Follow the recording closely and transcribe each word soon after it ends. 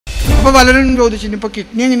അപ്പോൾ പലരും ചോദിച്ചു ഇനിയിപ്പോൾ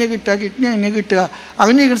കിഡ്നി എങ്ങനെ കിട്ടുക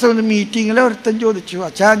അങ്ങനെ ഇരിക്കുന്ന സമയത്ത് മീറ്റിങ്ങിൽ ഒരുത്തൻ ചോദിച്ചു,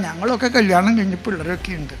 അച്ഛാ ഞങ്ങളൊക്കെ കല്യാണം കഴിഞ്ഞ്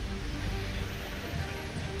പിള്ളേരൊക്കെ ഉണ്ട്,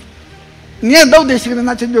 നീ എന്താ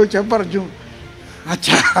ഉദ്ദേശിക്കുന്നതെന്ന് അച്ഛൻ ചോദിച്ചാൽ പറഞ്ഞു,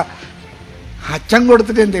 അച്ഛൻ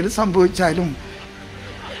കൊടുത്തിട്ട് എന്തെങ്കിലും സംഭവിച്ചാലും.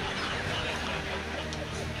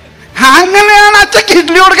 അങ്ങനെയാണ് അച്ഛൻ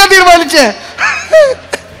കിഡ്നി കൊടുക്കാൻ തീരുമാനിച്ചേ.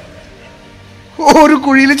 ഒരു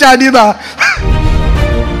കുഴിയിൽ ചാടിയതാ.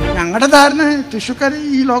 ഞങ്ങളുടെ ധാരണ തൃശ്ശൂർക്കാർ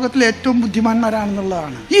ഈ ലോകത്തിലെ ഏറ്റവും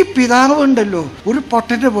ബുദ്ധിമാന്മാരാണെന്നുള്ളതാണ്. ഈ പിതാവ് ഉണ്ടല്ലോ ഒരു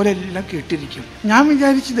പൊട്ടന്റെ പോലെ എല്ലാം കേട്ടിരിക്കും. ഞാൻ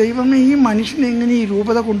വിചാരിച്ചു, ദൈവമേ ഈ മനുഷ്യനെ എങ്ങനെ ഈ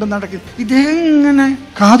രൂപത കൊണ്ടു നടക്കും? ഇദ്ദേഹം ഇങ്ങനെ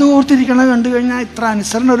കാതോർത്തിരിക്കണ കണ്ടു കഴിഞ്ഞാൽ ഇത്ര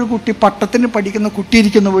അനുസരണ ഒരു കുട്ടി, പട്ടത്തിന് പഠിക്കുന്ന കുട്ടി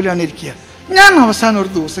ഇരിക്കുന്ന പോലെയാണ് ഇരിക്കുക. ഞാൻ അവസാനം ഒരു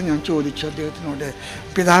ദിവസം ഞാൻ ചോദിച്ചു അദ്ദേഹത്തിനോട്,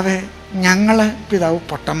 പിതാവേ ഞങ്ങളെ പിതാവ്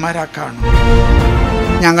പൊട്ടന്മാരാക്കാണോ?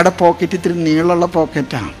 ഞങ്ങളുടെ പോക്കറ്റ് ഇത്തിരി നീളമുള്ള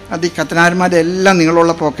പോക്കറ്റാണ്. അത് ഈ കത്തനാരന്മാരുടെ എല്ലാം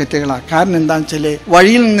നീളമുള്ള പോക്കറ്റുകളാണ്. കാരണം എന്താണെന്ന് വെച്ചാൽ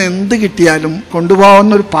വഴിയിൽ നിന്ന് എന്ത് കിട്ടിയാലും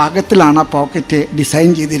കൊണ്ടുപോകുന്ന ഒരു പാകത്തിലാണ് ആ പോക്കറ്റ് ഡിസൈൻ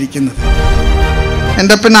ചെയ്തിരിക്കുന്നത്.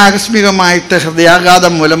 എൻ്റെ അപ്പൻ ആകസ്മികമായിട്ട്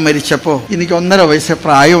ഹൃദയാഘാതം മൂലം മരിച്ചപ്പോൾ എനിക്ക് 1.5 വയസ്സേ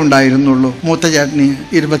പ്രായം ഉണ്ടായിരുന്നുള്ളൂ. മൂത്ത ചേട്ടന്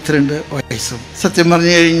 22 വയസ്സും. സത്യം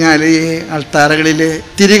പറഞ്ഞു കഴിഞ്ഞാൽ ഈ അൾത്താരകളിൽ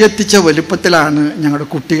തിരികത്തിച്ച വലുപ്പത്തിലാണ് ഞങ്ങളുടെ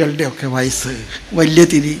കുട്ടികളുടെയൊക്കെ വയസ്സ്. വലിയ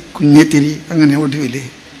തിരി, കുഞ്ഞത്തിരി, അങ്ങനെ ഒടുവിൽ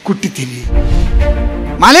കുട്ടിത്തിരി.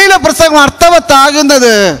 മലയിലെ പ്രസംഗം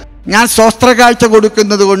അർത്ഥവത്താകുന്നത് ഞാൻ സ്വസ്ത്രകാഴ്ച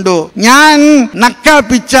കൊടുക്കുന്നത് കൊണ്ടോ ഞാൻ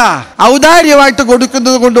നക്കാപ്പിച്ച ഔദാര്യമായിട്ട്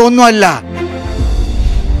കൊടുക്കുന്നത് കൊണ്ടോ ഒന്നുമല്ല.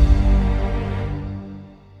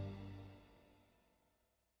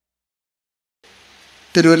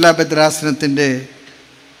 തിരുവല്ല ഭദ്രാസനത്തിൻ്റെ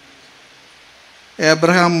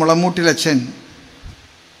ഏബ്രഹാം മുളമൂട്ടിലച്ഛൻ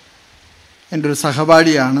എൻ്റെ ഒരു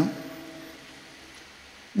സഹപാഠിയാണ്.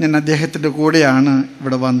 ഞാൻ അദ്ദേഹത്തിൻ്റെ കൂടെയാണ്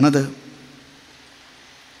ഇവിടെ വന്നത്.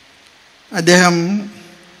 അദ്ദേഹം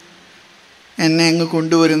എന്നെ അങ്ങ്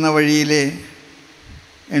കൊണ്ടുവരുന്ന വഴിയിൽ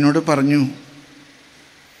എന്നോട് പറഞ്ഞു,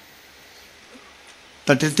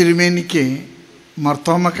 തട്ടിൽ തിരുമേനിക്ക്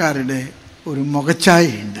മർത്തോമക്കാരുടെ ഒരു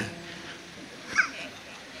മുഖച്ഛായയുണ്ട്.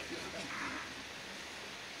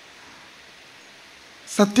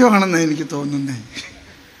 സത്യമാണെന്ന് എനിക്ക് തോന്നുന്നത്.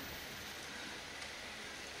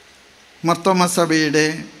 മർത്തോമ സഭയുടെ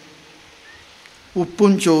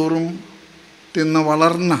ഉപ്പും ചോറും തിന്ന്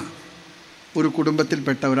വളർന്ന ഒരു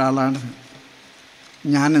കുടുംബത്തിൽപ്പെട്ട ഒരാളാണ്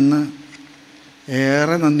ഞാനിന്ന്.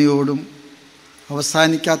 ഏറെ നന്ദിയോടും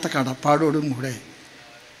അവസാനിക്കാത്ത കടപ്പാടോടും കൂടെ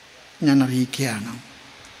ഞാൻ അറിയിക്കുകയാണ്.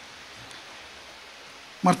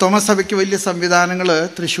 മർത്തോമ സഭയ്ക്ക് വലിയ സംവിധാനങ്ങൾ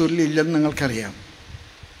തൃശ്ശൂരിൽ ഇല്ലെന്ന് നിങ്ങൾക്കറിയാം.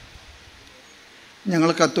 ഞങ്ങൾ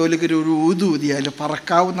കത്തോലിക്കർ ഒരു ഊതിയാൽ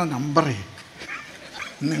പറക്കാവുന്ന നമ്പറേ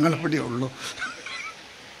നിങ്ങളിവിടെ ഉള്ളൂ.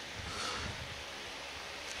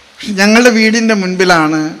 ഞങ്ങളുടെ വീടിൻ്റെ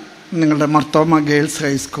മുൻപിലാണ് നിങ്ങളുടെ മർത്തോമ ഗേൾസ്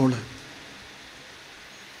ഹൈസ്കൂള്.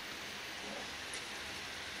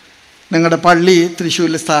 നിങ്ങളുടെ പള്ളി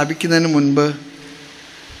തൃശ്ശൂരിൽ സ്ഥാപിക്കുന്നതിന് മുൻപ്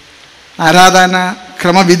ആരാധന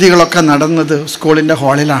ക്രമവിധികളൊക്കെ നടന്നത് സ്കൂളിൻ്റെ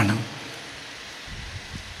ഹാളിലാണ്.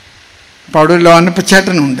 അപ്പോൾ അവിടെ ഒരു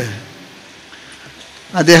ലോനപ്പച്ചേട്ടനുണ്ട്.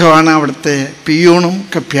 അദ്ദേഹമാണ് അവിടുത്തെ പിയൂണും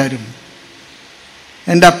കപ്പ്യാരും.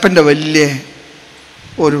 എൻ്റെ അപ്പൻ്റെ വലിയ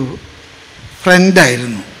ഒരു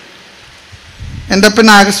ഫ്രണ്ടായിരുന്നു. എൻ്റെ അപ്പൻ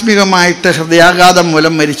ആകസ്മികമായിട്ട് ഹൃദയാഘാതം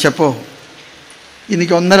മൂലം മരിച്ചപ്പോൾ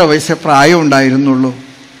എനിക്ക് 1.5 വയസ്സേ പ്രായം ഉണ്ടായിരുന്നുള്ളൂ.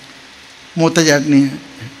 മൂത്ത ചേട്ടന്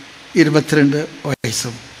 22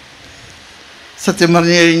 വയസ്സും. സത്യം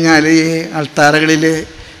പറഞ്ഞു കഴിഞ്ഞാൽ ഈ അൾത്താരകളിൽ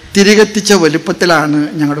തിരികത്തിച്ച വലുപ്പത്തിലാണ്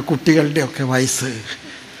ഞങ്ങളുടെ കുട്ടികളുടെയൊക്കെ വയസ്സ്.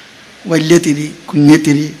 വലിയ തിരി,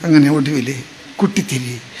 കുഞ്ഞത്തിരി, അങ്ങനെ ഒടുവിൽ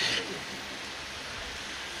കുട്ടിത്തിരി.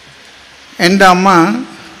 എൻ്റെ അമ്മ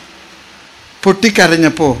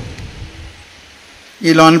പൊട്ടിക്കരഞ്ഞപ്പോൾ ഈ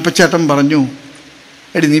ലോനപ്പച്ചേട്ടൻ പറഞ്ഞു,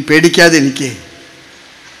 എടി നീ പേടിക്കാതിരിക്കേ,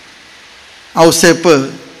 ഔസേപ്പ്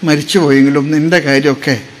മരിച്ചു പോയെങ്കിലും നിൻ്റെ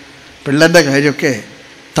കാര്യമൊക്കെ പിള്ളേരുടെ കാര്യമൊക്കെ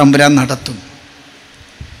തമ്പുരാൻ നടത്തും.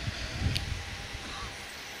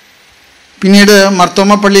 പിന്നീട്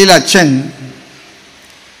മർത്തോമ പള്ളിയിൽ അച്ഛൻ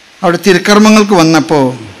അവിടെ തിരുക്കർമ്മങ്ങൾക്ക് വന്നപ്പോൾ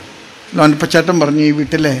ലോനപ്പച്ചേട്ടൻ പറഞ്ഞു, ഈ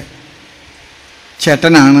വീട്ടിലെ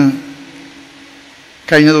ചേട്ടനാണ്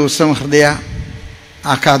കഴിഞ്ഞ ദിവസം ഹൃദയ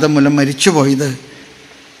ആഘാതം മൂലം മരിച്ചു പോയത്.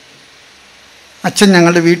 അച്ഛൻ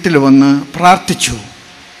ഞങ്ങളുടെ വീട്ടിൽ വന്ന് പ്രാർത്ഥിച്ചു.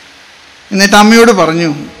 എന്നിട്ട് അമ്മയോട് പറഞ്ഞു,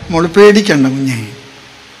 മോള് പേടിക്കണ്ട കുഞ്ഞെ,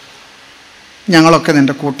 ഞങ്ങളൊക്കെ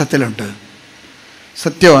നിൻ്റെ കൂട്ടത്തിലുണ്ട്.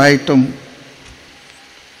 സത്യമായിട്ടും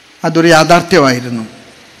അതൊരു യാഥാർത്ഥ്യമായിരുന്നു.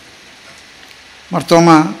 മർത്തോമ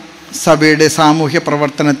സഭയുടെ സാമൂഹ്യ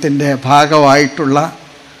പ്രവർത്തനത്തിൻ്റെ ഭാഗമായിട്ടുള്ള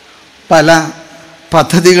പല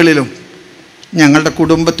പദ്ധതികളിലും ഞങ്ങളുടെ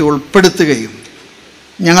കുടുംബത്തെ ഉൾപ്പെടുത്തുകയും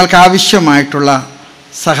ഞങ്ങൾക്കാവശ്യമായിട്ടുള്ള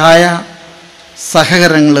സഹായ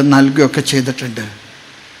സഹകരണങ്ങൾ നൽകുകയൊക്കെ ചെയ്തിട്ടുണ്ട്.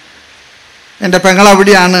 എൻ്റെ പെങ്ങൾ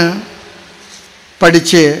അവിടെയാണ്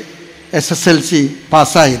പഠിച്ച് SSLC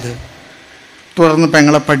പാസ്സായത്. തുടർന്ന്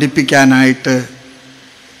പെങ്ങളെ പഠിപ്പിക്കാനായിട്ട്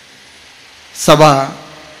സഭ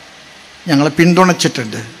ഞങ്ങളെ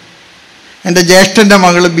പിന്തുണച്ചിട്ടുണ്ട്. എൻ്റെ ജ്യേഷ്ഠൻ്റെ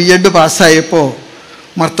മകൾ BEd പാസ്സായപ്പോൾ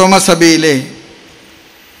മർത്തോമ സഭയിലെ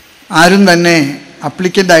ആരും തന്നെ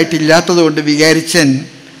അപ്ലിക്കൻ്റ് ആയിട്ടില്ലാത്തതുകൊണ്ട് വികാരിച്ചൻ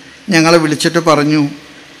ഞങ്ങളെ വിളിച്ചിട്ട് പറഞ്ഞു,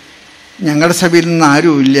 ഞങ്ങളുടെ സഭയിൽ നിന്ന്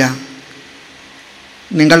ആരുമില്ല,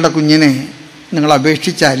 നിങ്ങളുടെ കുഞ്ഞിനെ നിങ്ങൾ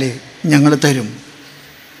അപേക്ഷിച്ചാൽ ഞങ്ങൾ തരും.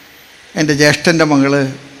 എൻ്റെ ജ്യേഷ്ഠൻ്റെ മകൾ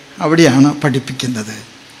അവിടെയാണ് പഠിപ്പിക്കുന്നത്.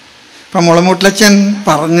 അപ്പം മുളമൂട്ടിലച്ചൻ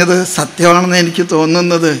പറഞ്ഞത് സത്യമാണെന്ന് എനിക്ക്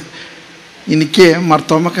തോന്നുന്നത്, എനിക്ക്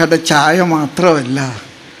മർത്തോമക്കാരുടെ ചായ മാത്രമല്ല,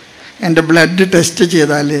 എൻ്റെ ബ്ലഡ് ടെസ്റ്റ്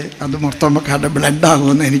ചെയ്താൽ അത് മർത്തോമക്കാരുടെ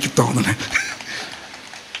ബ്ലഡാകുമെന്ന് എനിക്ക് തോന്നണേ.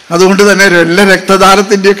 അതുകൊണ്ട് തന്നെ എല്ലാ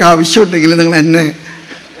രക്തദാനത്തിൻ്റെയൊക്കെ ആവശ്യമുണ്ടെങ്കിൽ നിങ്ങൾ എന്നെ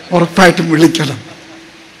ഉറപ്പായിട്ടും വിളിക്കണം.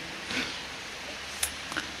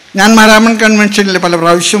 ഞാൻ മരാമൻ കൺവെൻഷനിൽ പല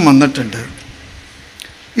പ്രാവശ്യം വന്നിട്ടുണ്ട്.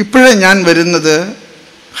 ഇപ്പോഴേ ഞാൻ വരുന്നത്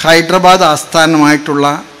ഹൈദരാബാദ് ആസ്ഥാനമായിട്ടുള്ള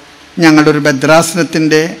ഞങ്ങളുടെ ഒരു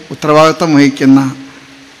ഭദ്രാസനത്തിൻ്റെ ഉത്തരവാദിത്വം വഹിക്കുന്ന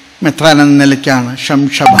മെത്രാൻ എന്ന നിലയ്ക്കാണ്.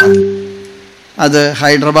 ശംഷാബാദ്, അത്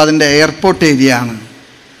ഹൈദരാബാദിൻ്റെ എയർപോർട്ട് ഏരിയ ആണ്.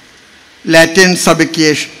 ലാറ്റിൻ സഭയ്ക്ക്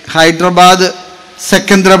ഹൈദരാബാദ്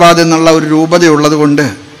സെക്കന്ദരാബാദ് എന്നുള്ള ഒരു രൂപതയുള്ളത് കൊണ്ട്,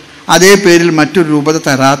 അതേ പേരിൽ മറ്റൊരു രൂപത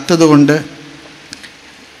തരാത്തത് കൊണ്ട്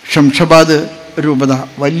ശംഷാബാദ് രൂപത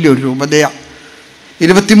വലിയൊരു രൂപതയാണ്.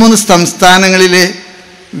 23 സംസ്ഥാനങ്ങളിൽ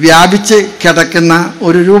വ്യാപിച്ച് കിടക്കുന്ന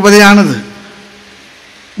ഒരു രൂപതയാണിത്.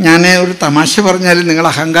 ഞാൻ ഒരു തമാശ പറഞ്ഞാൽ നിങ്ങൾ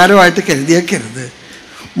അഹങ്കാരമായിട്ട് കരുതിയേക്കരുത്.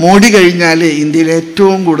 മോഡി കഴിഞ്ഞാൽ ഇന്ത്യയിലെ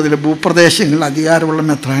ഏറ്റവും കൂടുതൽ ഭൂപ്രദേശങ്ങളിൽ അധികാരമുള്ള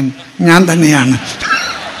മെത്രാൻ ഞാൻ തന്നെയാണ്.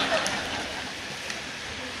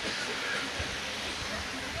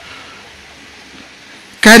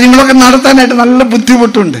 കാര്യങ്ങളൊക്കെ നടത്താനായിട്ട് നല്ല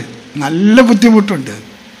ബുദ്ധിമുട്ടുണ്ട്.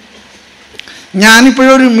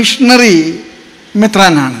 ഞാനിപ്പോഴൊരു മിഷണറി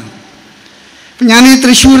മെത്രാനാണ്. ഞാൻ ഈ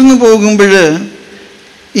തൃശ്ശൂരിൽ നിന്ന് പോകുമ്പോൾ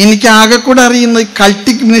എനിക്ക് ആകെ കൂടെ അറിയുന്ന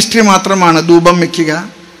കൾട്ടിക് മിനിസ്ട്രി മാത്രമാണ്. ധൂപം വയ്ക്കുക,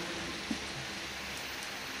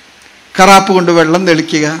 കറാപ്പ് കൊണ്ട് വെള്ളം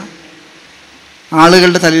തെളിക്കുക,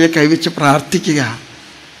 ആളുകളുടെ തലയിൽ കൈവച്ച് പ്രാർത്ഥിക്കുക.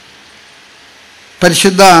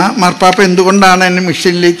 പരിശുദ്ധ മാർപ്പാപ്പ എന്തുകൊണ്ടാണ് എന്നെ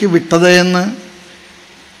മിഷനിലേക്ക് വിട്ടത് എന്ന്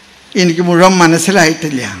എനിക്ക് മുഴുവൻ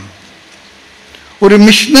മനസ്സിലായിട്ടില്ല. ഒരു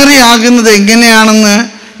മിഷണറി ആകുന്നത് എങ്ങനെയാണെന്ന്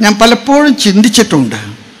ഞാൻ പലപ്പോഴും ചിന്തിച്ചിട്ടുണ്ട്.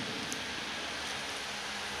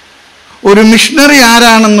 ഒരു മിഷണറി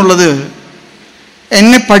ആരാണെന്നുള്ളത്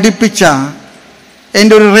എന്നെ പഠിപ്പിച്ച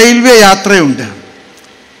എൻ്റെ ഒരു റെയിൽവേ യാത്രയുണ്ട്.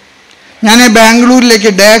 ഞാൻ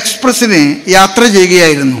ബാംഗ്ലൂരിലേക്ക് ഡേ എക്സ്പ്രസ്സിന് യാത്ര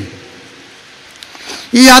ചെയ്യുകയായിരുന്നു.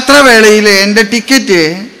 ഈ യാത്രാവേളയിൽ എൻ്റെ ടിക്കറ്റ്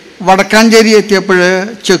വടക്കാഞ്ചേരി എത്തിയപ്പോൾ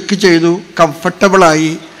ചെക്ക് ചെയ്തു,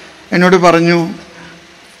 കംഫർട്ടബിളായി. എന്നോട് പറഞ്ഞു,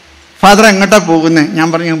 ഫാദർ എങ്ങോട്ടാണ് പോകുന്നത്? ഞാൻ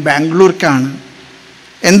പറഞ്ഞു, ബാംഗ്ലൂർക്കാണ്.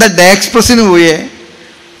 എന്താ ഡേ എക്സ്പ്രസ്സിന് പോയേ?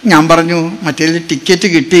 ഞാൻ പറഞ്ഞു, മറ്റേതിൽ ടിക്കറ്റ്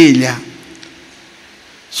കിട്ടിയില്ല,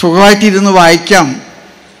 സുഖമായിട്ടിരുന്ന് വായിക്കാം.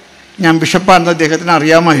 ഞാൻ ബിഷപ്പാണെന്ന് അദ്ദേഹത്തിന്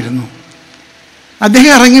അറിയാമായിരുന്നു.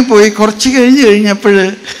 അദ്ദേഹം ഇറങ്ങിപ്പോയി. കുറച്ച് കഴിഞ്ഞപ്പോൾ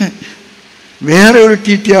വേറെ ഒരു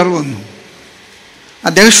TTR വന്നു.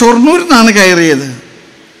 അദ്ദേഹം ഷൊർണൂരിൽ നിന്നാണ് കയറിയത്.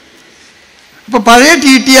 അപ്പോൾ പഴയ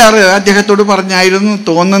TTR അദ്ദേഹത്തോട് പറഞ്ഞായിരുന്നു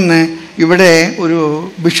തോന്നുന്നത്, ഇവിടെ ഒരു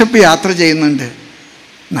ബിഷപ്പ് യാത്ര ചെയ്യുന്നുണ്ട്,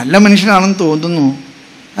 നല്ല മനുഷ്യനാണെന്ന് തോന്നുന്നു,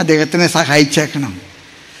 അദ്ദേഹത്തിനെ സഹായിച്ചേക്കണം.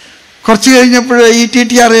 കുറച്ച് കഴിഞ്ഞപ്പോൾ ഈ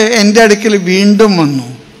TTR എൻ്റെ അടുക്കൽ വീണ്ടും വന്നു.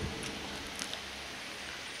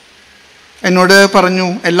 എന്നോട് പറഞ്ഞു,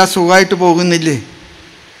 എല്ലാം സുഖമായിട്ട് പോകുന്നില്ലേ?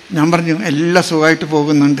 ഞാൻ പറഞ്ഞു, എല്ലാം സുഖമായിട്ട്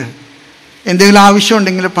പോകുന്നുണ്ട്, എന്തെങ്കിലും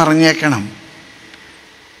ആവശ്യമുണ്ടെങ്കിൽ പറഞ്ഞേക്കണം.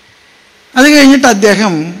 അത് കഴിഞ്ഞിട്ട്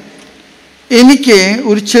അദ്ദേഹം എനിക്ക്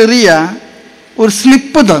ഒരു ചെറിയ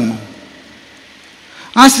സ്ലിപ്പ് തന്നു.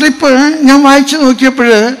 ആ സ്ലിപ്പ് ഞാൻ വായിച്ചു നോക്കിയപ്പോൾ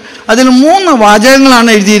അതിൽ 3 വാചകങ്ങളാണ്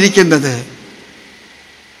എഴുതിയിരിക്കുന്നത്.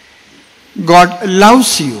 God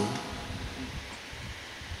loves you.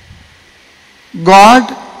 God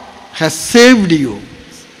has saved you.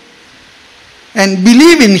 And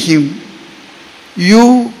believe in Him, you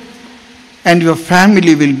and your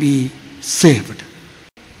family will be saved.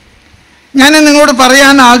 ഞാൻ നിങ്ങളോട്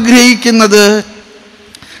പറയാൻ ആഗ്രഹിക്കുന്നത്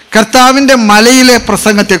കർത്താവിൻ്റെ മലയിലെ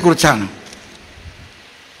പ്രസംഗത്തെക്കുറിച്ചാണ്.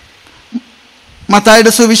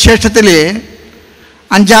 മത്തായിയുടെ സുവിശേഷത്തിലെ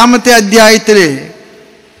 5-ാമത്തെ അധ്യായത്തിൽ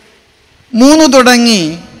 3 തുടങ്ങി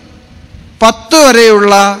 10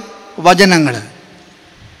 വരെയുള്ള വചനങ്ങൾ.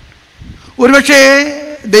 ഒരുപക്ഷെ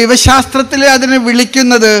ദൈവശാസ്ത്രത്തിൽ അതിനെ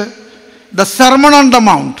വിളിക്കുന്നത് the sermon on the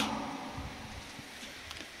mount,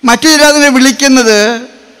 മറ്റു ചിലർ അതിനെ വിളിക്കുന്നത്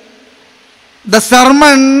ദ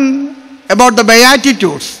സെർമൺ അബൌട്ട് ദ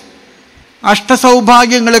ബയാറ്റിറ്റ്യൂഡ്സ്,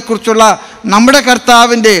 അഷ്ടസൗഭാഗ്യങ്ങളെക്കുറിച്ചുള്ള നമ്മുടെ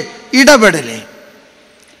കർത്താവിൻ്റെ ഇടപെടൽ.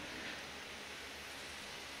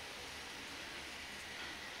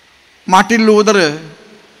 മാർട്ടിൻ ലൂതർ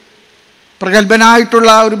പ്രഗത്ഭനായിട്ടുള്ള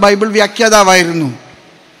ഒരു ബൈബിൾ വ്യാഖ്യാതാവായിരുന്നു.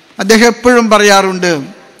 അദ്ദേഹം എപ്പോഴും പറയാറുണ്ട്,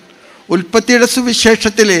 ഉൽപ്പത്തിയുടെ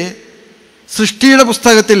സുവിശേഷത്തിൽ, സൃഷ്ടിയുടെ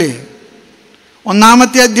പുസ്തകത്തിൽ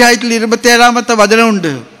 1-ാമത്തെ അധ്യായത്തിൽ 27-ാമത്തെ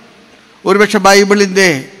വചനമുണ്ട്. ഒരുപക്ഷെ ബൈബിളിൻ്റെ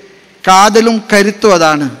കാതലും കരുത്തും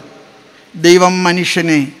അതാണ്. ദൈവം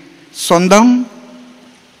മനുഷ്യനെ സ്വന്തം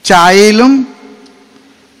ഛായയിലും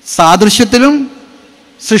സാദൃശ്യത്തിലും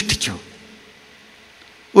സൃഷ്ടിച്ചു.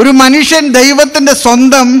 ഒരു മനുഷ്യൻ ദൈവത്തിൻ്റെ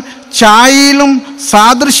സ്വന്തം ഛായയിലും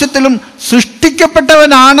സാദൃശ്യത്തിലും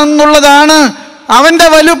സൃഷ്ടിക്കപ്പെട്ടവനാണെന്നുള്ളതാണ് അവൻ്റെ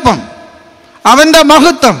വലുപ്പം, അവൻ്റെ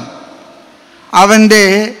മഹത്വം. അവൻ്റെ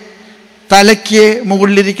തലയ്ക്ക്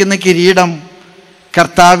മുകളിലിരിക്കുന്ന കിരീടം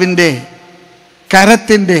കർത്താവിൻ്റെ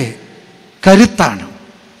കരത്തിൻ്റെ കരുത്താണ്.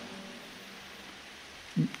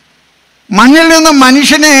 മണ്ണിൽ നിന്ന്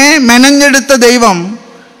മനുഷ്യനെ മെനഞ്ഞെടുത്ത ദൈവം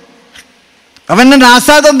അവൻ്റെ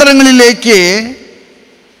നാസാതന്ത്രങ്ങളിലേക്ക്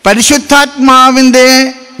പരിശുദ്ധാത്മാവിൻ്റെ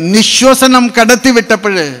നിശ്വസനം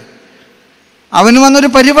കടത്തിവിട്ടപ്പോൾ അവന് വന്നൊരു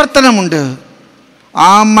പരിവർത്തനമുണ്ട്.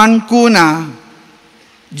 ആ മൺകൂന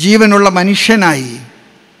ജീവനുള്ള മനുഷ്യനായി.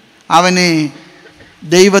 അവന്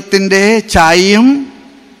ദൈവത്തിൻ്റെ ഛായയും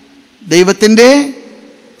ദൈവത്തിൻ്റെ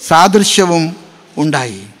സാദൃശ്യവും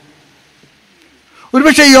ഉണ്ടായി.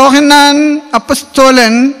 ഒരുപക്ഷെ യോഹന്നാൻ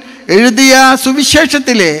അപ്പസ്തോലൻ എഴുതിയ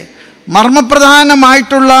സുവിശേഷത്തിലെ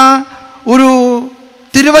മർമ്മപ്രധാനമായിട്ടുള്ള ഒരു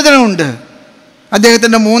തിരുവചനമുണ്ട്.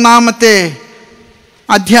 അദ്ദേഹത്തിൻ്റെ 3-ാമത്തെ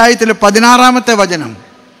അധ്യായത്തിലെ 16-ാമത്തെ വചനം.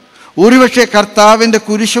 ഒരുപക്ഷെ കർത്താവിൻ്റെ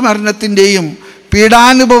കുരിശുമരണത്തിൻ്റെയും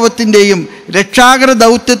പീഡാനുഭവത്തിൻ്റെയും രക്ഷാകര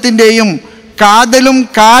ദൗത്യത്തിൻ്റെയും കാതലും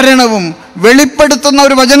കാരണവും വെളിപ്പെടുത്തുന്ന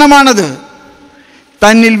ഒരു വചനമാണത്.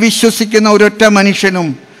 തന്നിൽ വിശ്വസിക്കുന്ന ഒരൊറ്റ മനുഷ്യനും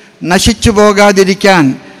നശിച്ചു പോകാതിരിക്കാൻ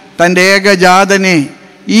തൻ്റെ ഏകജാതനെ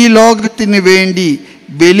ഈ ലോകത്തിന് വേണ്ടി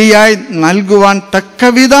ബലിയായി നൽകുവാൻ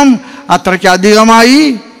തക്കവിധം അത്രയ്ക്കധികമായി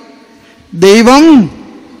ദൈവം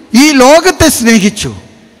ഈ ലോകത്തെ സ്നേഹിച്ചു.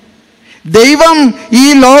 ദൈവം ഈ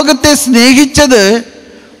ലോകത്തെ സ്നേഹിച്ചത്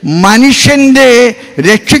മനുഷ്യൻ്റെ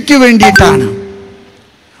രക്ഷയ്ക്ക് വേണ്ടിയിട്ടാണ്.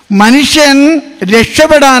 മനുഷ്യൻ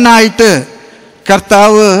രക്ഷപ്പെടാനായിട്ട്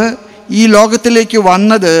കർത്താവ് ഈ ലോകത്തിലേക്ക്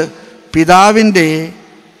വന്നത് പിതാവിൻ്റെ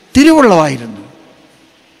തിരുവുള്ളമായിരുന്നു.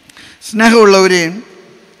 സ്നേഹമുള്ളവരെ,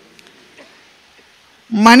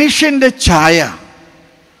 മനുഷ്യൻ്റെ ഛായ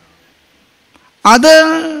അത്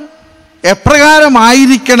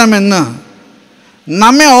എപ്രകാരമായിരിക്കണമെന്ന്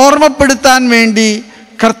നമ്മെ ഓർമ്മപ്പെടുത്താൻ വേണ്ടി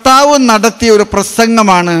കർത്താവ് നടത്തിയ ഒരു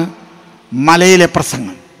പ്രസംഗമാണ് മലയിലെ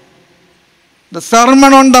പ്രസംഗം, the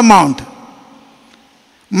sermon on the mount.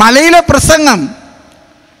 മലയിലെ പ്രസംഗം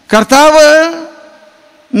കർത്താവ്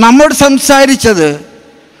നമ്മോട് സംസാരിച്ചത്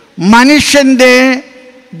മനുഷ്യൻ്റെ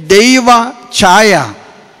ദൈവ ഛായ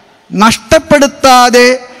നഷ്ടപ്പെടുത്താതെ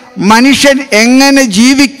മനുഷ്യൻ എങ്ങനെ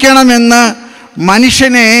ജീവിക്കണമെന്ന്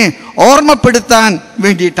മനുഷ്യനെ ഓർമ്മപ്പെടുത്താൻ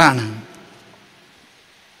വേണ്ടിയിട്ടാണ്.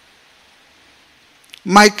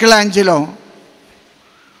 മൈക്കിൾ ആഞ്ചലോ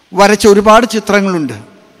വരച്ച ഒരുപാട് ചിത്രങ്ങളുണ്ട്.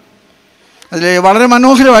 അതിൽ വളരെ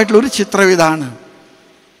മനോഹരമായിട്ടുള്ളൊരു ചിത്രം ഇതാണ്.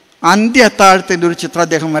 അന്ത്യ അത്താഴത്തിൻ്റെ ഒരു ചിത്രം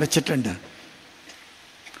അദ്ദേഹം വരച്ചിട്ടുണ്ട്.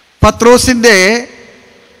 പത്രോസിൻ്റെ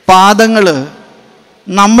പാദങ്ങൾ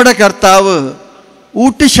നമ്മുടെ കർത്താവ്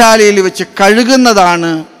ഊട്ടുശാലയിൽ വെച്ച്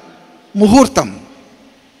കഴുകുന്നതാണ് മുഹൂർത്തം.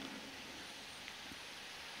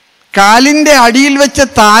 കാലിൻ്റെ അടിയിൽ വെച്ച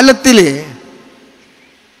താലത്തിൽ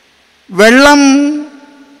വെള്ളം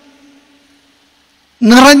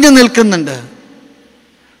നിറഞ്ഞു നിൽക്കുന്നുണ്ട്.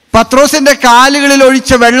 പത്രോസിൻ്റെ കാലുകളിൽ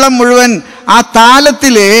ഒഴിച്ച വെള്ളം മുഴുവൻ ആ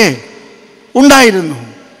താലത്തിൽ ഉണ്ടായിരുന്നു.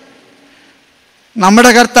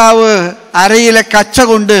 നമ്മുടെ കർത്താവ് അരയിലെ കച്ച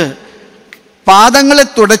കൊണ്ട് പാദങ്ങളെ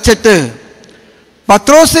തുടച്ചിട്ട്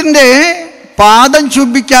പത്രോസിൻ്റെ പാദം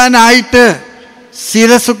ചുംബിക്കാനായിട്ട്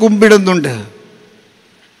ശിരസ് കുമ്പിടുന്നുണ്ട്.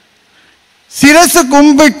 ശിരസ്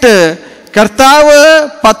കുമ്പിട്ട് കർത്താവ്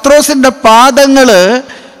പത്രോസിൻ്റെ പാദങ്ങൾ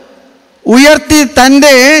ഉയർത്തി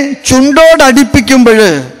തൻ്റെ ചുണ്ടോടടിപ്പിക്കുമ്പോൾ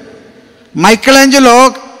മൈക്കിൾ ആഞ്ചലോ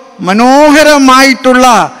മനോഹരമായിട്ടുള്ള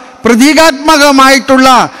പ്രതീകാത്മകമായിട്ടുള്ള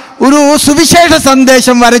ഒരു സുവിശേഷ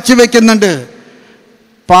സന്ദേശം വരച്ചു വയ്ക്കുന്നുണ്ട്.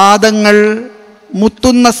 പാദങ്ങൾ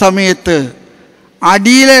മുത്തുന്ന സമയത്ത്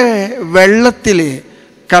അടിയിലെ വെള്ളത്തിൽ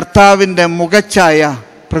കർത്താവിൻ്റെ മുഖച്ഛായ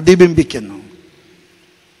പ്രതിബിംബിക്കുന്നു.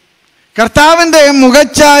 കർത്താവിൻ്റെ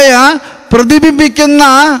മുഖച്ഛായ പ്രതിബിംബിക്കുന്ന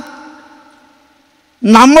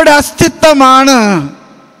നമ്മുടെ അസ്തിത്വമാണ്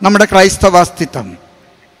നമ്മുടെ ക്രൈസ്തവ അസ്തിത്വം.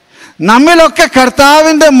 നമ്മിലൊക്കെ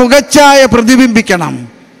കർത്താവിൻ്റെ മുഖച്ഛായ പ്രതിബിംബിക്കണം.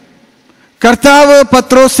 കർത്താവ്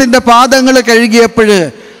പത്രോസിൻ്റെ പാദങ്ങൾ കഴുകിയപ്പോൾ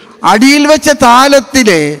അടിയിൽ വെച്ച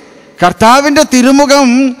താലത്തിലെ കർത്താവിൻ്റെ തിരുമുഖം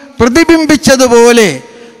പ്രതിബിംബിച്ചതുപോലെ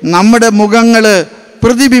നമ്മുടെ മുഖങ്ങൾ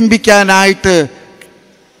പ്രതിബിംബിക്കാനായിട്ട്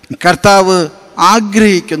കർത്താവ്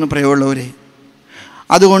ആഗ്രഹിക്കുന്നു പ്രിയമുള്ളവരെ.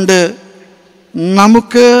 അതുകൊണ്ട്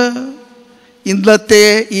നമുക്ക് ഇന്നത്തെ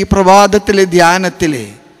ഈ പ്രഭാതത്തിലെ ധ്യാനത്തിലെ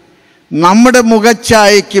നമ്മുടെ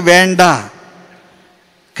മുഖച്ഛായയ്ക്ക് വേണ്ട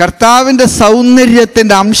കർത്താവിൻ്റെ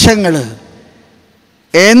സൗന്ദര്യത്തിൻ്റെ അംശങ്ങൾ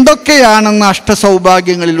എന്തൊക്കെയാണെന്ന്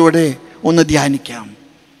അഷ്ടസൗഭാഗ്യങ്ങളിലൂടെ ഒന്ന് ധ്യാനിക്കാം.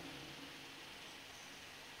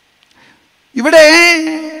 ഇവിടെ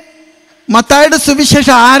മത്തായിയുടെ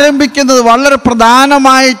സുവിശേഷം ആരംഭിക്കുന്നത് വളരെ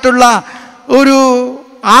പ്രധാനമായിട്ടുള്ള ഒരു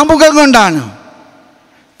ആമുഖം കൊണ്ടാണ്.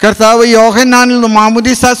 കർത്താവ് യോഹന്നാനിൽ നിന്ന്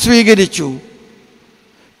മാമുദീസ സ്വീകരിച്ചു,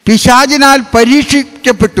 പിശാചിനാൽ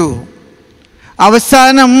പരീക്ഷിക്കപ്പെട്ടു,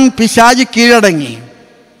 അവസാനം പിശാച് കീഴടങ്ങി.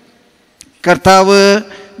 കർത്താവ്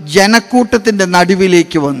ജനക്കൂട്ടത്തിൻ്റെ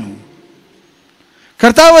നടുവിലേക്ക്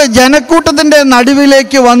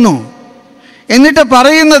വന്നു. എന്നിട്ട്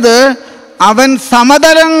പറയുന്നത്, അവൻ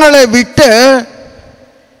സമതലങ്ങളെ വിട്ട്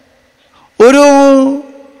ഒരു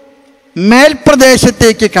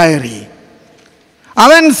മേൽപ്രദേശത്തേക്ക് കയറി.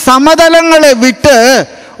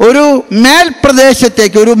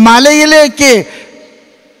 ഒരു മലയിലേക്ക്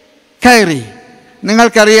കയറി.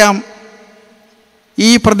 നിങ്ങൾക്കറിയാം, ഈ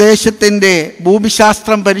പ്രദേശത്തിൻ്റെ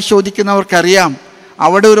ഭൂമിശാസ്ത്രം പരിശോധിക്കുന്നവർക്കറിയാം,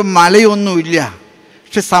 അവിടെ ഒരു മലയൊന്നുമില്ല.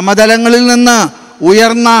 പക്ഷെ സമതലങ്ങളിൽ നിന്ന്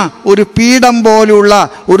ഉയർന്ന ഒരു പീഠം പോലുള്ള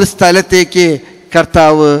ഒരു സ്ഥലത്തേക്ക്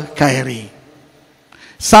കർത്താവ് കയറി.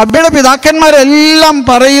 സഭയുടെ പിതാക്കന്മാരെല്ലാം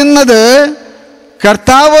പറയുന്നത്,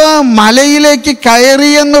 കർത്താവ് മലയിലേക്ക്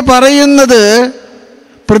കയറിയെന്ന് പറയുന്നത്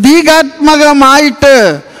പ്രതീകാത്മകമായിട്ട്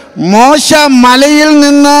മോശ മലയിൽ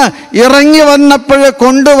നിന്ന് ഇറങ്ങി വന്നപ്പോൾ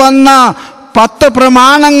കൊണ്ടുവന്ന 10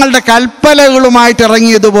 പ്രമാണങ്ങളുടെ കൽപ്പനകളുമായിട്ട്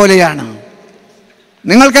ഇറങ്ങിയതുപോലെയാണ്.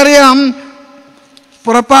 നിങ്ങൾക്കറിയാം,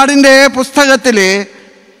 പുറപ്പാടിൻ്റെ പുസ്തകത്തിൽ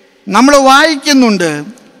നമ്മൾ വായിക്കുന്നുണ്ട്,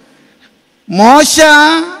 മോശ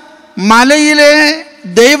മലയിലെ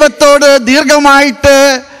ദൈവത്തോട് ദീർഘമായിട്ട്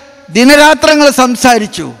ദിനരാത്രങ്ങൾ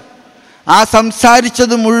സംസാരിച്ചു. ആ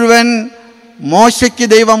സംസാരിച്ചത് മുഴുവൻ മോശയ്ക്ക്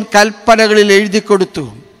ദൈവം കൽപ്പനകളിൽ എഴുതി കൊടുത്തു.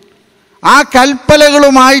 ആ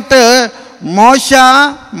കൽപ്പനകളുമായിട്ട് മോശ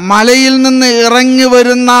മലയിൽ നിന്ന് ഇറങ്ങി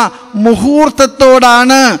വരുന്ന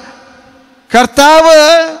മുഹൂർത്തത്തോടാണ് കർത്താവ്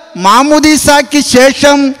മാമുദീസായ്ക്ക്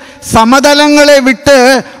ശേഷം സമതലങ്ങളെ വിട്ട്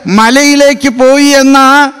മലയിലേക്ക് പോയി എന്ന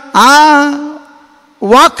ആ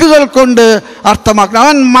വാക്കുകൾ കൊണ്ട് അർത്ഥമാക്കണം.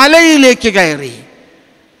 അവൻ മലയിലേക്ക് കയറി.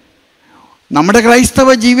 നമ്മുടെ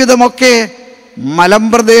ക്രൈസ്തവ ജീവിതമൊക്കെ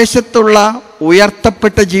മലമ്പ്രദേശത്തുള്ള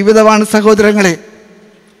ഉയർത്തപ്പെട്ട ജീവിതമാണ് സഹോദരങ്ങളെ.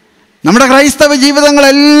 നമ്മുടെ ക്രൈസ്തവ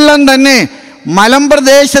ജീവിതങ്ങളെല്ലാം തന്നെ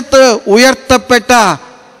മലമ്പ്രദേശത്ത് ഉയർത്തപ്പെട്ട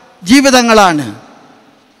ജീവിതങ്ങളാണ്.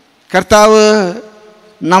 കർത്താവ്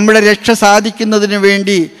നമ്മുടെ രക്ഷ സാധിക്കുന്നതിന്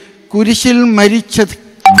വേണ്ടി കുരിശിൽ മരിച്ചത്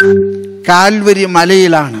കാൽവരി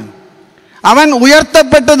മലയിലാണ്. അവൻ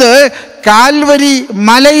ഉയർത്തപ്പെട്ടത് കാൽവരി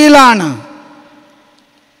മലയിലാണ്.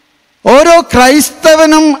 ഓരോ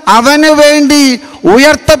ക്രൈസ്തവനും അവന് വേണ്ടി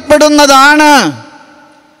ഉയർത്തപ്പെടുന്നതാണ്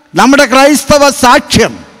നമ്മുടെ ക്രൈസ്തവ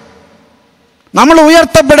സാക്ഷ്യം. നമ്മൾ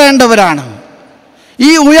ഉയർത്തപ്പെടേണ്ടവരാണ്.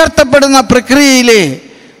 ഈ ഉയർത്തപ്പെടുന്ന പ്രക്രിയയിലെ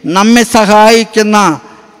നമ്മെ സഹായിക്കുന്ന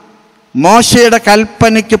മോശയുടെ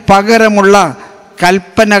കൽപ്പനയ്ക്ക് പകരമുള്ള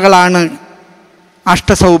കൽപ്പനകളാണ്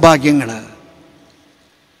അഷ്ടസൗഭാഗ്യങ്ങൾ.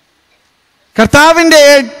 കർത്താവിൻ്റെ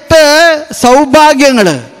 8 സൗഭാഗ്യങ്ങൾ,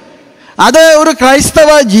 അത് ഒരു ക്രൈസ്തവ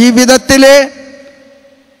ജീവിതത്തിലെ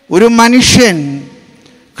ഒരു മനുഷ്യൻ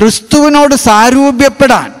ക്രിസ്തുവിനോട്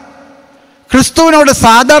സാരൂപ്യപ്പെടാൻ, ക്രിസ്തുവിനോട്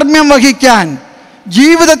സാധർമ്മ്യം വഹിക്കാൻ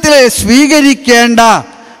ജീവിതത്തിൽ സ്വീകരിക്കേണ്ട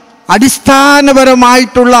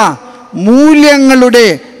അടിസ്ഥാനപരമായിട്ടുള്ള മൂല്യങ്ങളുടെ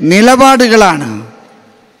നിലപാടുകളാണ്.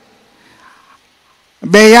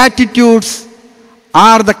 ബെയാറ്റിറ്റ്യൂഡ്സ്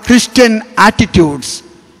ആർ ദ ക്രിസ്ത്യൻ ആറ്റിറ്റ്യൂഡ്സ്.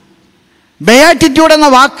 ബെയാറ്റിറ്റ്യൂഡ് എന്ന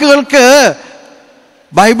വാക്കുകൾക്ക്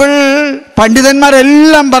ബൈബിൾ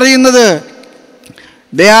പണ്ഡിതന്മാരെല്ലാം പറയുന്നത്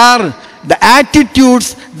they are the attitudes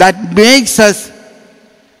that makes us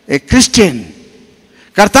a Christian.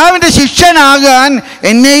 കർത്താവിൻ്റെ ശിഷ്യനാകാൻ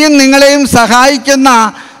എന്നെയും നിങ്ങളെയും സഹായിക്കുന്ന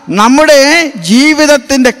നമ്മുടെ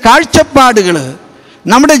ജീവിതത്തിൻ്റെ കാഴ്ചപ്പാടുകൾ,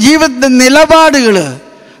 നമ്മുടെ ജീവിതത്തിൻ്റെ നിലപാടുകൾ,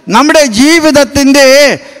 നമ്മുടെ ജീവിതത്തിൻ്റെ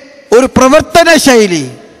ഒരു പ്രവർത്തന ശൈലി,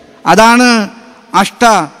 അതാണ്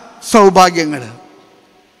അഷ്ടസൗഭാഗ്യങ്ങൾ.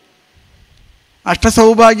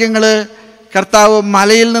 അഷ്ടസൗഭാഗ്യങ്ങൾ കർത്താവ്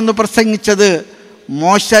മലയിൽ നിന്ന് പ്രസംഗിച്ചത്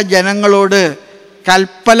മോശ ജനങ്ങളോട്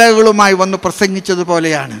കൽപ്പനകളുമായി വന്ന്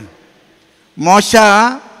പ്രസംഗിച്ചതുപോലെയാണ്. മോശ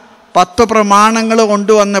 10 പ്രമാണങ്ങൾ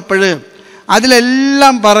കൊണ്ടുവന്നപ്പോൾ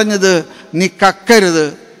അതിലെല്ലാം പറഞ്ഞത്, നീ കക്കരുത്,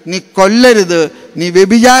 നീ കൊല്ലരുത്, നീ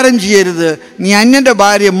വ്യഭിചാരം ചെയ്യരുത്, നീ അന്യൻ്റെ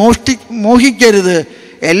ഭാര്യ മോഹിക്കരുത്.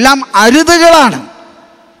 എല്ലാം അരുതുകളാണ്.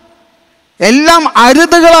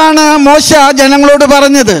 മോശ ജനങ്ങളോട്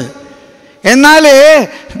പറഞ്ഞത്. എന്നാൽ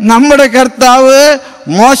നമ്മുടെ കർത്താവ്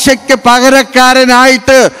മോശയ്ക്ക്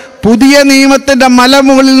പകരക്കാരനായിട്ട് പുതിയ നിയമത്തിന്റെ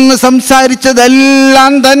മലമുകളിൽ നിന്ന്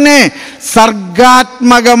സംസാരിച്ചതെല്ലാം തന്നെ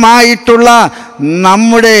സർഗാത്മകമായിട്ടുള്ള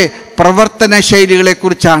നമ്മുടെ പ്രവർത്തന ശൈലികളെ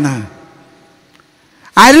കുറിച്ചാണ്.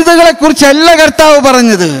 അരുതുകളെ കുറിച്ചല്ല കർത്താവ്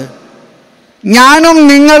പറഞ്ഞത്. ഞാനും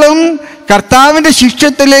നിങ്ങളും കർത്താവിൻ്റെ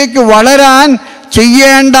ശിഷ്യത്തിലേക്ക് വളരാൻ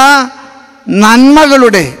ചെയ്യേണ്ട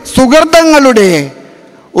നന്മകളുടെ, സുഹൃതങ്ങളുടെ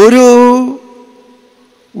ഒരു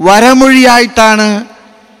വരമൊഴിയായിട്ടാണ്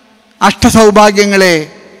അഷ്ടസൗഭാഗ്യങ്ങളെ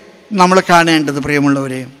നമ്മൾ കാണേണ്ടത്.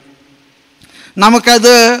 പ്രിയമുള്ളവരെ,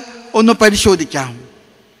 നമുക്കത് ഒന്ന് പരിശോധിക്കാം.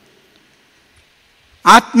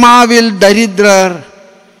 ആത്മാവിൽ ദരിദ്രർ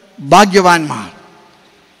ഭാഗ്യവാന്മാർ.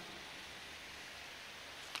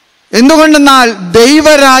 എന്തുകൊണ്ടെന്നാൽ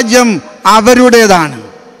ദൈവരാജ്യം അവരുടേതാണ്.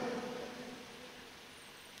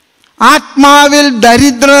 ആത്മാവിൽ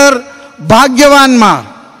ദരിദ്രർ ഭാഗ്യവാന്മാർ.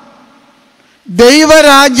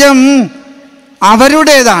 ദൈവരാജ്യം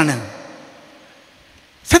അവരുടേതാണ്.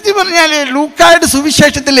 സത്യം പറഞ്ഞാൽ ലൂക്കായുടെ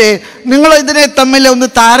സുവിശേഷത്തിൽ നിങ്ങൾ ഇതിനെ തമ്മിൽ ഒന്ന്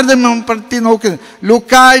താരതമ്യപ്പെടുത്തി നോക്ക്.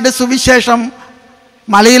 ലൂക്കായുടെ സുവിശേഷം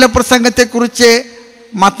മലയിലെ പ്രസംഗത്തെക്കുറിച്ച്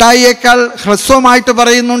മത്തായിയേക്കാൾ ഹ്രസ്വമായിട്ട്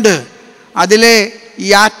പറയുന്നുണ്ട്. അതിലെ ഈ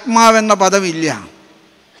ആത്മാവെന്ന പദമില്ല.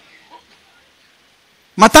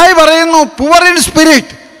 മത്തായി പറയുന്നു poor in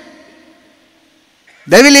spirit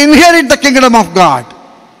they will inherit the kingdom of God.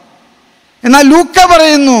 എന്നാൽ ലൂക്ക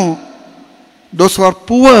പറയുന്നു those who are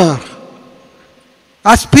poor,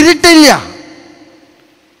 ആ സ്പിരിറ്റ് ഇല്ല.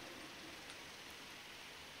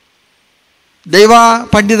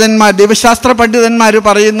 ദൈവശാസ്ത്ര പണ്ഡിതന്മാർ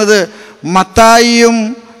പറയുന്നത് മത്തായിയും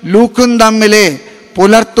ലൂക്കും തമ്മിൽ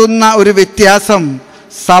പുലർത്തുന്ന ഒരു വ്യത്യാസം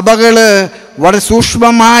സഭകൾ വളരെ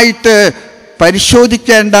സൂക്ഷ്മമായിട്ട്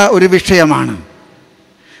പരിശോധിക്കേണ്ട ഒരു വിഷയമാണ്.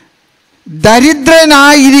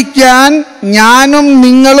 ദരിദ്രനായിരിക്കാൻ ഞാനും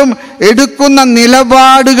നിങ്ങളും എടുക്കുന്ന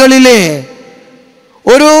നിലപാടുകളിലെ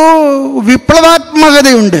ഒരു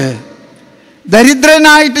വിപ്ലവാത്മകതയുണ്ട്.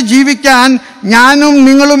 ദരിദ്രനായിട്ട് ജീവിക്കാൻ ഞാനും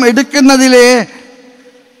നിങ്ങളും എടുക്കുന്നതിലെ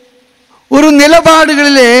ഒരു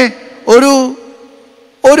നിലപാടുകളിലെ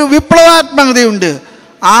ഒരു വിപ്ലവാത്മകതയുണ്ട്.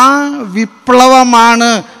 ആ വിപ്ലവമാണ്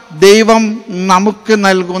ദൈവം നമുക്ക്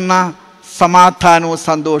നൽകുന്ന സമാധാനവും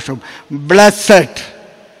സന്തോഷവും.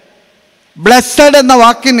 ബ്ലെസ്സഡ് എന്ന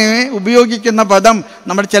വാക്കിന് ഉപയോഗിക്കുന്ന പദം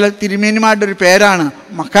നമ്മുടെ ചില തിരുമേനിമാരുടെ ഒരു പേരാണ്,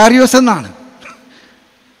 മക്കാരിയോസ് എന്നാണ്.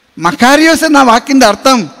 മക്കാരിയോസ് എന്ന വാക്കിൻ്റെ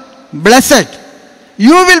അർത്ഥം blessed,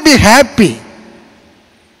 you will be happy.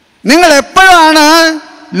 നിങ്ങൾ എപ്പോഴാണ്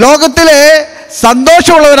ലോകത്തിലെ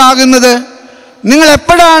സന്തോഷമുള്ളവരാകുന്നത്? നിങ്ങൾ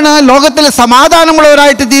എപ്പോഴാണ് ലോകത്തിലെ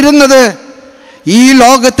സമാധാനമുള്ളവരായിട്ട് തീരുന്നത്? ഈ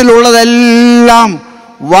ലോകത്തിലുള്ളതെല്ലാം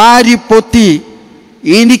വാരിപ്പൊത്തി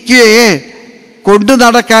എനിക്ക് കൊണ്ടു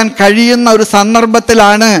നടക്കാൻ കഴിയുന്ന ഒരു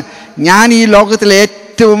സന്ദർഭത്തിലാണ് ഞാൻ ഈ ലോകത്തിലെ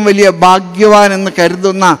ഏറ്റവും വലിയ ഭാഗ്യവാൻ എന്ന്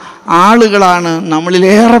കരുതുന്ന ആളുകളാണ്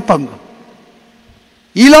നമ്മളിലേറെ പങ്ക്.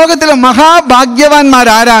 ഈ ലോകത്തിലെ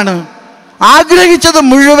മഹാഭാഗ്യവാന്മാരാരാണ്? ആഗ്രഹിച്ചത്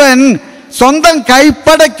മുഴുവൻ സ്വന്തം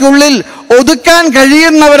കൈപ്പടയ്ക്കുള്ളിൽ ഒതുക്കാൻ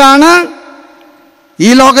കഴിയുന്നവരാണ്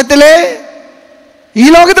ഈ ലോകത്തിലെ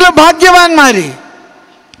ഭാഗ്യവാന്മാര്.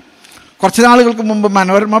 കുറച്ച് നാളുകൾക്ക് മുമ്പ്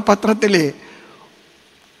മനോരമ പത്രത്തിൽ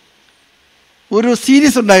ഒരു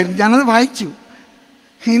സീരീസ് ഉണ്ടായിരുന്നു. ഞാനത് വായിച്ചു,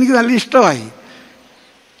 എനിക്ക് നല്ല ഇഷ്ടമായി.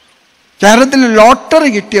 കേരളത്തിൽ ലോട്ടറി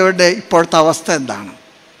കിട്ടിയവരുടെ ഇപ്പോഴത്തെ അവസ്ഥ എന്താണ്?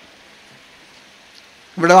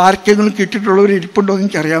 ഇവിടെ ആർക്കെങ്കിലും കിട്ടിയിട്ടുള്ളവർ ഇരിപ്പുണ്ടോ എന്ന്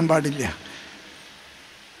എനിക്കറിയാൻ പാടില്ല.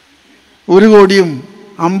 1 കോടിയും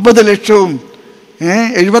 50 ലക്ഷവും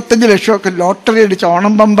 75 ലക്ഷമൊക്കെ ലോട്ടറി അടിച്ച,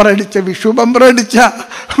 ഓണം ബമ്പർ അടിച്ച, വിഷു ബമ്പർ അടിച്ച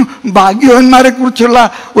ഭാഗ്യവാന്മാരെ കുറിച്ചുള്ള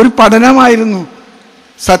ഒരു പഠനമായിരുന്നു.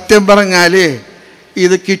 സത്യം പറഞ്ഞാൽ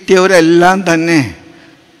ഇത് കിട്ടിയവരെല്ലാം തന്നെ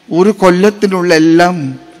 1 കൊല്ലത്തിനുള്ളെല്ലാം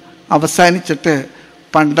അവസാനിച്ചിട്ട്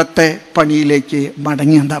പണ്ടത്തെ പണിയിലേക്ക്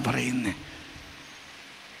മടങ്ങി എന്താ പറയുന്നത്.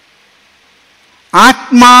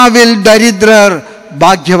 ആത്മാവിൽ ദരിദ്രർ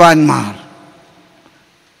ഭാഗ്യവാന്മാർ.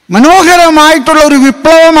 മനോഹരമായിട്ടുള്ള ഒരു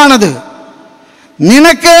വിപ്ലവമാണത്.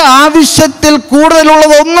 നിനക്ക് ആവശ്യത്തിൽ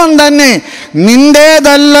കൂടുതലുള്ളതൊന്നും തന്നെ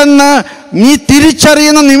നിന്റേതല്ലെന്ന് നീ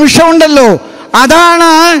തിരിച്ചറിയുന്ന നിമിഷമുണ്ടല്ലോ, അതാണ്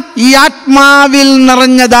ഈ ആത്മാവിൽ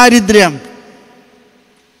നിറഞ്ഞ ദാരിദ്ര്യം.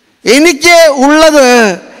 എനിക്ക് ഉള്ളത്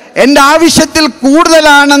എൻ്റെ ആവശ്യത്തിൽ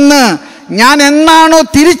കൂടുതലാണെന്ന് ഞാൻ എന്നാണോ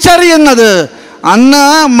തിരിച്ചറിയുന്നത്, അന്ന്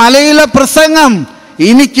മലയിലെ പ്രസംഗം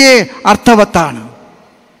എനിക്ക് അർത്ഥവത്താണ്.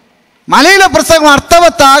 മലയിലെ പ്രസംഗം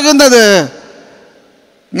അർത്ഥവത്താകുന്നത്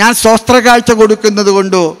ഞാൻ സ്വസ്ത്രകാഴ്ച കൊടുക്കുന്നത്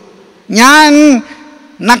കൊണ്ടോ, ഞാൻ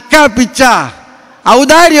നക്കാപ്പിച്ച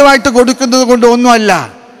ഔദാര്യമായിട്ട് കൊടുക്കുന്നത് കൊണ്ടോ ഒന്നുമല്ല.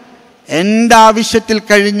 എൻ്റെ ആവശ്യത്തിൽ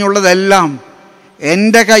കഴിഞ്ഞുള്ളതെല്ലാം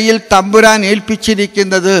എൻ്റെ കയ്യിൽ തമ്പുരാൻ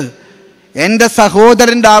ഏൽപ്പിച്ചിരിക്കുന്നത് എൻ്റെ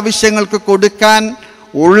സഹോദരൻ്റെ ആവശ്യങ്ങൾക്ക് കൊടുക്കാൻ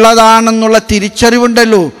ഉള്ളതാണെന്നുള്ള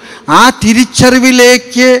തിരിച്ചറിവുണ്ടല്ലോ, ആ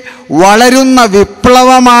തിരിച്ചറിവിലേക്ക് വളരുന്ന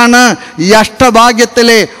വിപ്ലവമാണ് ഈ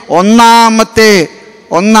അഷ്ടഭാഗ്യത്തിലെ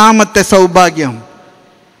ഒന്നാമത്തെ സൗഭാഗ്യം.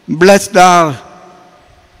 Blessed are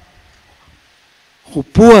who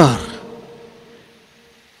poor,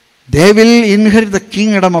 they will inherit the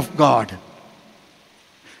kingdom of God.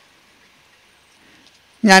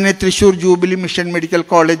 ഞാൻ തൃശ്ശൂർ ജൂബിലി മിഷൻ മെഡിക്കൽ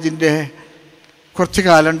കോളേജിൻ്റെ കുറച്ച്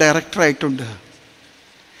കാലം ഡയറക്ടറായിട്ടുണ്ട്.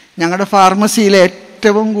 ഞങ്ങളുടെ ഫാർമസിയിൽ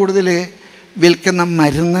ഏറ്റവും കൂടുതൽ വിൽക്കുന്ന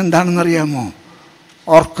മരുന്ന് എന്താണെന്നറിയാമോ?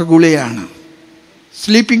 ഓർക്ക ഗുളിയാണ്,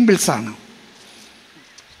 സ്ലീപ്പിംഗ് പിൽസാണ്.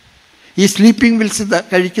 ഈ സ്ലീപ്പിംഗ് പിൽസ്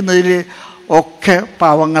കഴിക്കുന്നതിൽ ഒക്കെ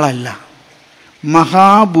പാവങ്ങളല്ല,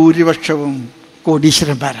 മഹാഭൂരിപക്ഷവും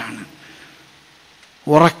കോടീശ്വരന്മാരാണ്.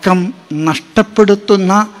 ഉറക്കം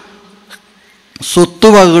നഷ്ടപ്പെടുത്തുന്ന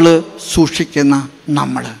സ്വത്തുവകൾ സൂക്ഷിക്കുന്ന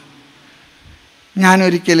നമ്മൾ.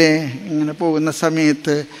 ഞാനൊരിക്കൽ ഇങ്ങനെ പോകുന്ന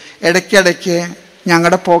സമയത്ത് ഇടയ്ക്കിടയ്ക്ക്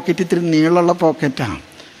ഞങ്ങളുടെ പോക്കറ്റ് ഇത്തിരി നീളമുള്ള പോക്കറ്റാണ്.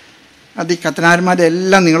 അത് ഈ കത്തനാരന്മാരുടെ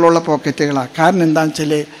എല്ലാം നീളമുള്ള പോക്കറ്റുകളാണ്. കാരണം എന്താണെന്ന്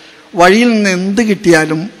വെച്ചാൽ വഴിയിൽ നിന്ന് എന്ത്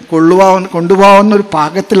കിട്ടിയാലും കൊണ്ടുപോകാവുന്ന ഒരു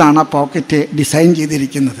പാകത്തിലാണ് ആ പോക്കറ്റ് ഡിസൈൻ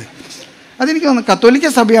ചെയ്തിരിക്കുന്നത്. അതെനിക്ക് തോന്നുന്നു കത്തോലിക്ക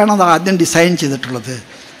സഭയാണ് അത് ആദ്യം ഡിസൈൻ ചെയ്തിട്ടുള്ളത്.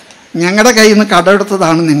 ഞങ്ങളുടെ കയ്യിൽ നിന്ന്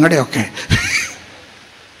കടമെടുത്തതാണ് നിങ്ങളുടെയൊക്കെ.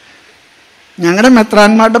 ഞങ്ങളുടെ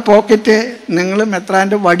മെത്രാന്മാരുടെ പോക്കറ്റ് നിങ്ങൾ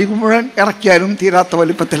മെത്രാൻ്റെ വടി മുഴുവൻ ഇറക്കിയാലും തീരാത്ത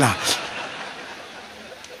വലിപ്പത്തിലാണ്.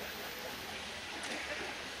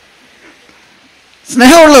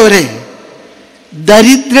 സ്നേഹമുള്ളവരെ,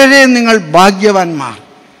 ദരിദ്രരെ നിങ്ങൾ ഭാഗ്യവാന്മാർ,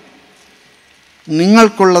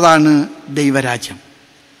 നിങ്ങൾക്കുള്ളതാണ് ദൈവരാജ്യം.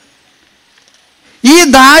 ഈ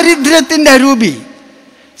ദാരിദ്ര്യത്തിൻ്റെ അരൂപി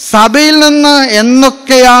സഭയിൽ നിന്ന്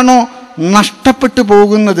എന്നൊക്കെയാണോ നഷ്ടപ്പെട്ടു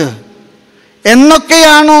പോകുന്നത്,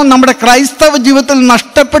 എന്നൊക്കെയാണോ നമ്മുടെ ക്രൈസ്തവ ജീവിതത്തിൽ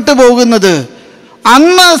നഷ്ടപ്പെട്ടു പോകുന്നത്,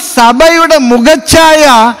 അന്ന് സഭയുടെ മുഖച്ഛായ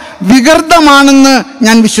വികൃതമാണെന്ന്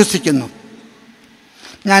ഞാൻ വിശ്വസിക്കുന്നു.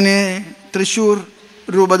 ഞാൻ തൃശ്ശൂർ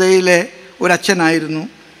രൂപതയിലെ ഒരച്ഛനായിരുന്നു,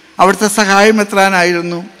 അവിടുത്തെ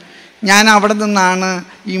സഹായമെത്രാനായിരുന്നു. ഞാൻ അവിടെ നിന്നാണ്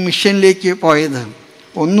ഈ മിഷനിലേക്ക് പോയത്.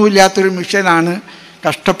 ഒന്നുമില്ലാത്തൊരു മിഷനാണ്,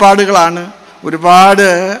 കഷ്ടപ്പാടുകളാണ്, ഒരുപാട്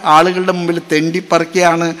ആളുകളുടെ മുമ്പിൽ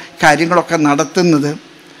തെണ്ടിപ്പറക്കിയാണ് കാര്യങ്ങളൊക്കെ നടത്തുന്നത്.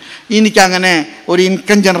 എനിക്കങ്ങനെ ഒരു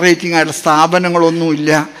ഇൻകം ജനറേറ്റിംഗ് ആയിട്ടുള്ള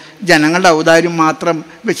സ്ഥാപനങ്ങളൊന്നുമില്ല, ജനങ്ങളുടെ ഔദാര്യം മാത്രം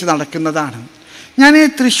വെച്ച് നടക്കുന്നതാണ്. ഞാൻ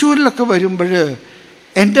തൃശ്ശൂരിലൊക്കെ വരുമ്പോൾ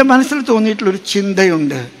എൻ്റെ മനസ്സിൽ തോന്നിയിട്ടുള്ളൊരു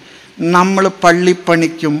ചിന്തയുണ്ട്. നമ്മൾ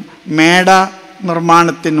പള്ളിപ്പണിക്കും മേട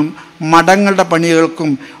നിർമ്മാണത്തിനും മഠങ്ങളുടെ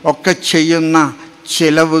പണികൾക്കും ഒക്കെ ചെയ്യുന്ന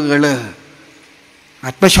ചിലവുകൾ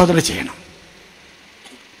ആത്മശോധന ചെയ്യണം.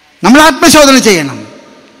 നമ്മൾ ആത്മശോധന ചെയ്യണം.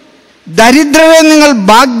 ദരിദ്രരെ നിങ്ങൾ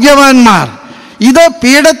ഭാഗ്യവാന്മാർ. ഇത്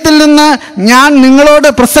പീഠത്തിൽ നിന്ന് ഞാൻ നിങ്ങളോട്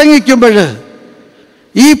പ്രസംഗിക്കുമ്പോൾ,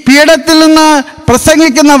 ഈ പീഠത്തിൽ നിന്ന്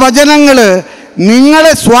പ്രസംഗിക്കുന്ന വചനങ്ങൾ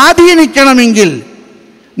നിങ്ങളെ സ്വാധീനിക്കണമെങ്കിൽ,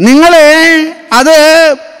 നിങ്ങളെ അത്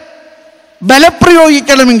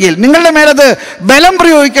ബലപ്രയോഗിക്കണമെങ്കിൽ, നിങ്ങളുടെ മേലത് ബലം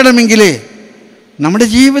പ്രയോഗിക്കണമെങ്കിൽ നമ്മുടെ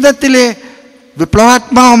ജീവിതത്തിലെ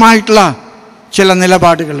വിപ്ലവാത്മകമായിട്ടുള്ള ചില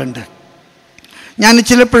നിലപാടുകളുണ്ട്. ഞാൻ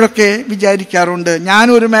ചിലപ്പോഴൊക്കെ വിചാരിക്കാറുണ്ട്,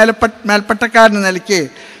 ഞാനൊരു മേൽപ്പട്ടക്കാരൻ നിലയ്ക്ക്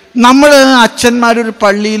നമ്മൾ അച്ഛന്മാരൊരു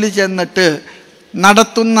പള്ളിയിൽ ചെന്നിട്ട്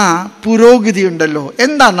നടത്തുന്ന പുരോഗതി ഉണ്ടല്ലോ,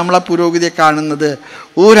 എന്താണ് നമ്മൾ ആ പുരോഗതിയെ കാണുന്നത്?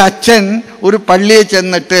 ഒരച്ഛൻ ഒരു പള്ളിയെ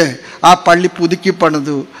ചെന്നിട്ട് ആ പള്ളി പുതുക്കി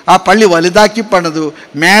പണിതു, ആ പള്ളി വലുതാക്കി പണിതു,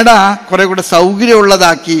 മേട കുറെ കൂടെ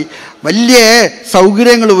സൗകര്യമുള്ളതാക്കി, വലിയ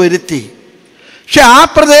സൗകര്യങ്ങൾ വരുത്തി. പക്ഷെ ആ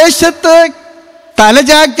പ്രദേശത്ത്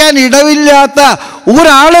തലചാക്കാൻ ഇടവില്ലാത്ത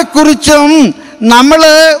ഒരാളെക്കുറിച്ചും നമ്മൾ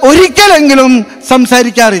ഒരിക്കലെങ്കിലും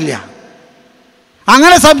സംസാരിക്കാറില്ല.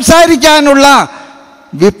 അങ്ങനെ സംസാരിക്കാനുള്ള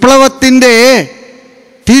വിപ്ലവത്തിൻ്റെ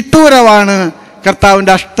തീട്ടൂരവാണ്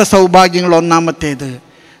കർത്താവിൻ്റെ അഷ്ടസൗഭാഗ്യങ്ങൾ. ഒന്നാമത്തേത്,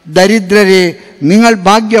 ദരിദ്രരെ നിങ്ങൾ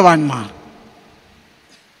ഭാഗ്യവാന്മാർ,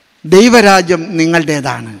 ദൈവരാജ്യം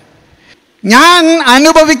നിങ്ങളുടേതാണ്. ഞാൻ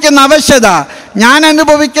അനുഭവിക്കുന്ന അവശത, ഞാൻ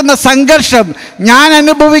അനുഭവിക്കുന്ന സംഘർഷം, ഞാൻ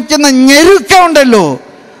അനുഭവിക്കുന്ന ഞെരുക്കമുണ്ടല്ലോ,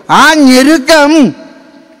 ആ ഞെരുക്കം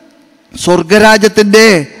സ്വർഗരാജ്യത്തിൻ്റെ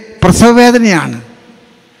പ്രസവവേദനയാണ്.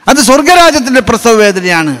 അത് സ്വർഗരാജ്യത്തിൻ്റെ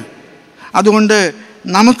പ്രസവവേദനയാണ്. അതുകൊണ്ട്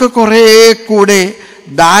നമുക്ക് കുറേ കൂടെ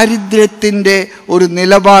ദാരിദ്ര്യത്തിൻ്റെ ഒരു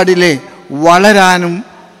നിലപാടിൽ വളരാനും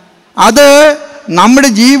അത് നമ്മുടെ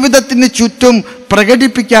ജീവിതത്തിന് ചുറ്റും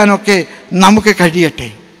പ്രകടിപ്പിക്കാനൊക്കെ നമുക്ക് കഴിയട്ടെ.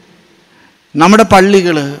 നമ്മുടെ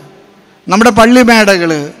പള്ളികൾ, നമ്മുടെ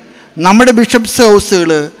പള്ളിമേടകൾ, നമ്മുടെ ബിഷപ്സ്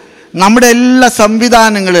ഹൗസുകൾ, നമ്മുടെ എല്ലാ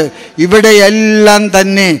സംവിധാനങ്ങൾ, ഇവിടെയെല്ലാം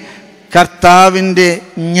തന്നെ കർത്താവിൻ്റെ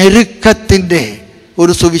ഞെരുക്കത്തിൻ്റെ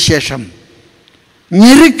ഒരു സുവിശേഷം,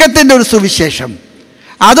 ഞെരുക്കത്തിൻ്റെ ഒരു സുവിശേഷം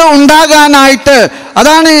അത് ഉണ്ടാകാനായിട്ട്,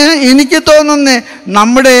 അതാണ് എനിക്ക് തോന്നുന്നത്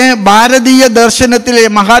നമ്മുടെ ഭാരതീയ ദർശനത്തിലെ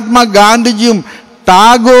മഹാത്മാഗാന്ധിജിയും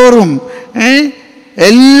ടാഗോറും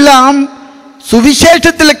എല്ലാം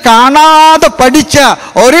സുവിശേഷത്തിൽ കാണാതെ പഠിച്ച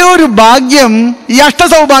ഒരേ ഒരു ഭാഗ്യം ഈ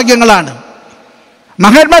അഷ്ടസൗഭാഗ്യങ്ങളാണ്.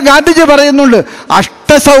 മഹാത്മാഗാന്ധിജി പറയുന്നുണ്ട്,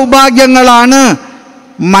 അഷ്ടസൗഭാഗ്യങ്ങളാണ്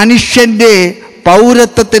മനുഷ്യൻ്റെ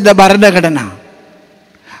പൗരത്വത്തിൻ്റെ ഭരണഘടന.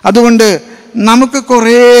 അതുകൊണ്ട് നമുക്ക്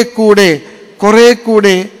കുറേ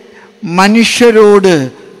കൂടെ മനുഷ്യരോട്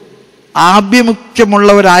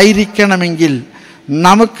ആഭിമുഖ്യമുള്ളവരായിരിക്കണമെങ്കിൽ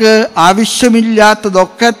നമുക്ക്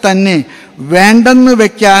ആവശ്യമില്ലാത്തതൊക്കെ തന്നെ വേണ്ടെന്ന്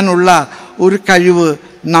വയ്ക്കാനുള്ള ഒരു കഴിവ്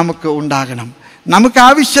നമുക്ക് ഉണ്ടാകണം. നമുക്ക്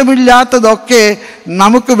ആവശ്യമില്ലാത്തതൊക്കെ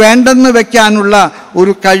നമുക്ക് വേണ്ടെന്ന് വയ്ക്കാനുള്ള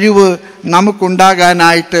ഒരു കഴിവ്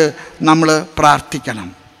നമുക്കുണ്ടാകാനായിട്ട് നമ്മൾ പ്രാർത്ഥിക്കണം.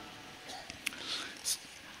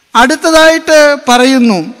 അടുത്തതായിട്ട്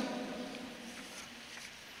പറയുന്നു,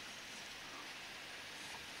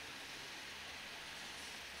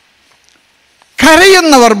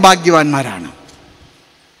 കരയുന്നവർ ഭാഗ്യവാന്മാരാണ്.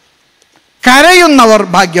 കരയുന്നവർ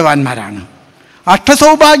ഭാഗ്യവാന്മാരാണ്.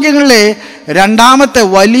 അഷ്ടസൗഭാഗ്യങ്ങളിലെ രണ്ടാമത്തെ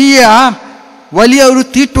വലിയ ഒരു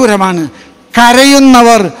തീട്ടൂരമാണ്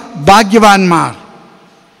കരയുന്നവർ ഭാഗ്യവാന്മാർ.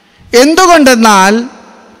 എന്തുകൊണ്ടെന്നാൽ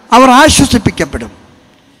അവർ ആശ്വസിപ്പിക്കപ്പെടും.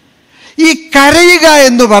 ഈ കരയുക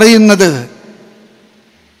എന്ന് പറയുന്നത്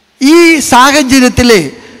ഈ സാഹചര്യത്തിൽ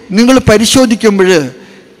നിങ്ങൾ പരിശോധിക്കുമ്പോൾ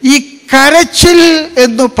ഈ കരച്ചിൽ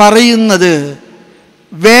എന്ന് പറയുന്നത്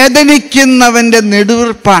വേദനിക്കുന്നവൻ്റെ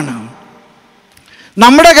നെടുവീർപ്പാണ്.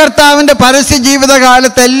 നമ്മുടെ കർത്താവിൻ്റെ പരസ്യ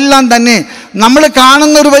ജീവിതകാലത്തെല്ലാം തന്നെ നമ്മൾ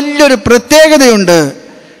കാണുന്നൊരു വലിയൊരു പ്രത്യേകതയുണ്ട്.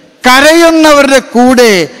 കരയുന്നവരുടെ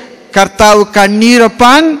കൂടെ കർത്താവ്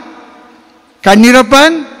കണ്ണീരൊപ്പാൻ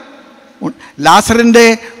ലാസറിൻ്റെ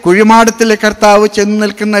കുഴിമാടത്തിലെ കർത്താവ് ചെന്ന്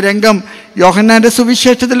നിൽക്കുന്ന രംഗം യോഹന്നാൻ്റെ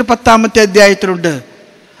സുവിശേഷത്തിൽ 10-ാമത്തെ അധ്യായത്തിലുണ്ട്.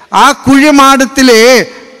 ആ കുഴിമാടത്തിലെ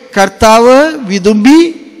കർത്താവ്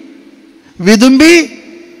വിതുമ്പി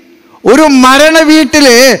ഒരു മരണ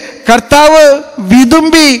വീട്ടിലെ കർത്താവ്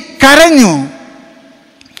വിതുമ്പി കരഞ്ഞു.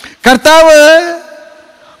 കർത്താവ്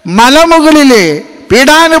മലമുകളിലെ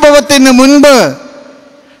പീഡാനുഭവത്തിന് മുൻപ്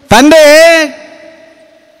തൻ്റെ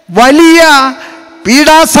വലിയ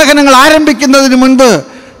പീഡാസഹനങ്ങൾ ആരംഭിക്കുന്നതിന് മുൻപ്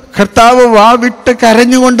കർത്താവ് വാവിട്ട്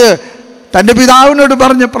കരഞ്ഞുകൊണ്ട് തൻ്റെ പിതാവിനോട്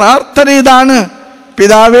പറഞ്ഞ പ്രാർത്ഥന ഇതാണ്: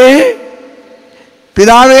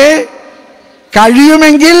 പിതാവേ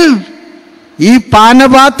കഴിയുമെങ്കിൽ ഈ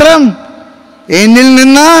പാനപാത്രം എന്നിൽ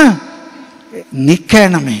നിന്ന്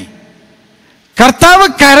നീക്കണമേ. കർത്താവ്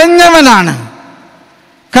കരഞ്ഞവനാണ്.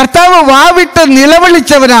 കർത്താവ് വാവിട്ട്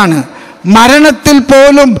നിലവിളിച്ചവനാണ്. മരണത്തിൽ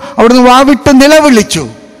പോലും അവിടുന്ന് വാവിട്ട് നിലവിളിച്ചു.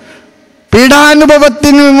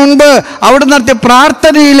 പീഡാനുഭവത്തിന് മുൻപ് അവിടുന്ന് നടത്തിയ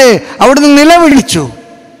പ്രാർത്ഥനയിലെ അവിടുന്ന് നിലവിളിച്ചു.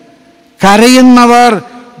 കരയുന്നവർ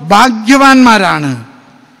ഭാഗ്യവാന്മാരാണ്,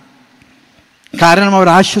 കാരണം അവർ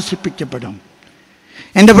ആശ്വസിപ്പിക്കപ്പെടും.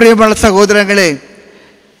 എൻ്റെ പ്രിയമുള്ള സഹോദരങ്ങളെ,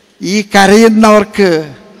 ഈ കരയുന്നവർക്ക്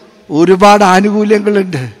ഒരുപാട്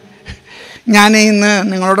ആനുകൂല്യങ്ങളുണ്ട്. ഞാൻ ഇന്ന്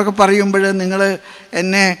നിങ്ങളോടൊക്കെ പറയുമ്പോൾ നിങ്ങൾ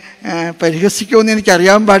എന്നെ പരിഹസിക്കുമെന്ന്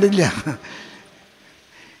എനിക്കറിയാൻ പാടില്ല.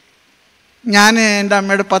 ഞാൻ എൻ്റെ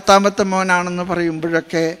അമ്മയുടെ 10-ാമത്തെ മോനാണെന്ന്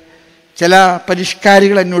പറയുമ്പോഴൊക്കെ ചില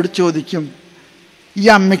പരിഷ്കാരികൾ എന്നോട് ചോദിക്കും, ഈ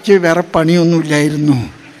അമ്മയ്ക്ക് വേറെ പണിയൊന്നുമില്ലായിരുന്നു?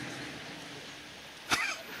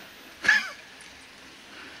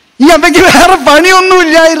 ഈ അമ്മയ്ക്ക് വേറെ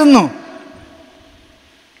പണിയൊന്നുമില്ലായിരുന്നു?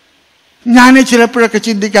 ഞാൻ ചിലപ്പോഴൊക്കെ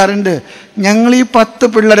ചിന്തിക്കാറുണ്ട്, ഞങ്ങൾ ഈ 10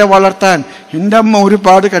 പിള്ളേരെ വളർത്താൻ എൻ്റെ അമ്മ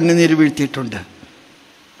ഒരുപാട് കണ്ണുനീര്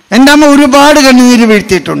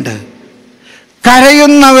വീഴ്ത്തിയിട്ടുണ്ട്.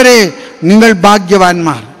 കരയുന്നവരെ നിങ്ങൾ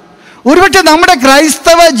ഭാഗ്യവാന്മാർ. ഒരുപക്ഷെ നമ്മുടെ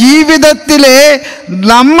ക്രൈസ്തവ ജീവിതത്തിലെ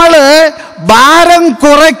നമ്മൾ ഭാരം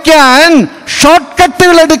കുറയ്ക്കാൻ ഷോർട്ട്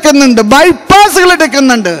കട്ടുകൾ എടുക്കുന്നുണ്ട്, ബൈപ്പാസുകൾ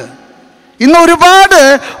എടുക്കുന്നുണ്ട്. ഇന്ന് ഒരുപാട്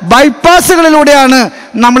ബൈപ്പാസുകളിലൂടെയാണ്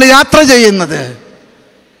നമ്മൾ യാത്ര ചെയ്യുന്നത്.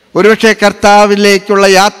 ഒരുപക്ഷെ കർത്താവിലേക്കുള്ള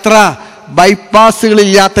യാത്ര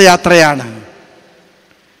ബൈപ്പാസുകളില്ലാത്ത യാത്രയാണ്.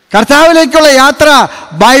 കർത്താവിലേക്കുള്ള യാത്ര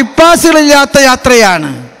ബൈപ്പാസുകളില്ലാത്ത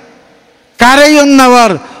യാത്രയാണ്.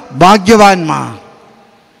 കരയുന്നവർ ഭാഗ്യവാന്മാർ.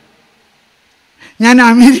 ഞാൻ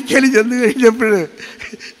അമേരിക്കയിൽ ചെന്ന് കഴിഞ്ഞപ്പോൾ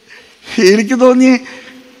എനിക്ക് തോന്നി,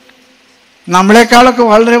 നമ്മളെക്കാളൊക്കെ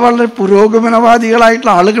വളരെ വളരെ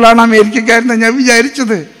പുരോഗമനവാദികളായിട്ടുള്ള ആളുകളാണ് അമേരിക്കക്കാരെന്ന് ഞാൻ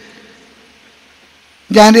വിചാരിച്ചത്.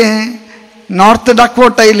 ഞാൻ നോർത്ത്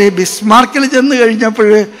ഡക്കോട്ടയിലെ ബിസ്മാർക്കിൽ ചെന്ന് കഴിഞ്ഞപ്പോൾ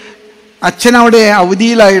അച്ഛനവിടെ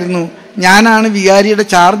അവധിയിലായിരുന്നു. ഞാനാണ് വികാരിയുടെ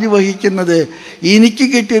ചാർജ് വഹിക്കുന്നത്. എനിക്ക്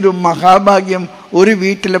കിട്ടിയൊരു മഹാഭാഗ്യം, ഒരു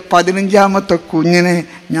വീട്ടിലെ 15-ാമത്തെ കുഞ്ഞിനെ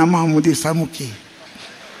ഞാൻ മാമോദീസ മുക്കി.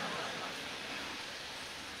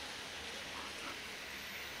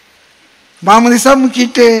 മാമോദീസ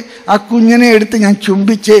മുക്കിയിട്ട് ആ കുഞ്ഞിനെ എടുത്ത് ഞാൻ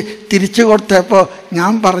ചുംബിച്ച് തിരിച്ചു കൊടുത്തപ്പോൾ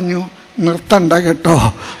ഞാൻ പറഞ്ഞു, നിർത്തണ്ട കേട്ടോ.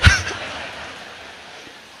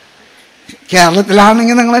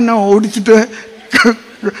 കേരളത്തിലാണെങ്കിൽ നിങ്ങൾ എന്നെ ഓടിച്ചിട്ട്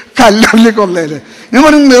കല്ലറിൽ കൊള്ളേല്. ഞാൻ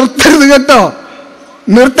പറഞ്ഞു, നിർത്തരുത് കേട്ടോ.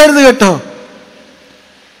 നിർത്തരുത് കേട്ടോ.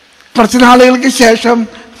 കുറച്ച് നാളുകൾക്ക് ശേഷം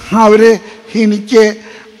അവർ എനിക്ക്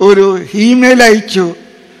ഒരു ഇമെയിൽ അയച്ചു,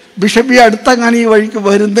 ബിഷപ്പ് ഈ അടുത്തങ്ങനെ ഈ വഴിക്ക്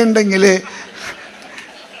വരുന്നുണ്ടെങ്കിൽ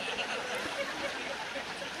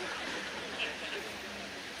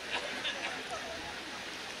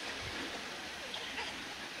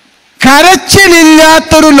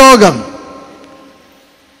കരച്ചിലില്ലാത്തൊരു ലോകം,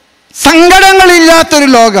 സങ്കടങ്ങളില്ലാത്തൊരു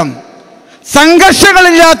ലോകം,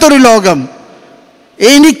 സംഘർഷങ്ങളില്ലാത്തൊരു ലോകം,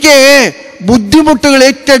 എനിക്ക് ബുദ്ധിമുട്ടുകൾ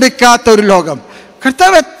ഏറ്റെടുക്കാത്തൊരു ലോകം.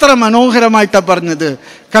 കർത്താവ് എത്ര മനോഹരമായിട്ടാണ് പറഞ്ഞത്.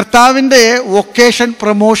 കർത്താവിൻ്റെ വൊക്കേഷൻ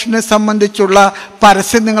പ്രൊമോഷനെ സംബന്ധിച്ചുള്ള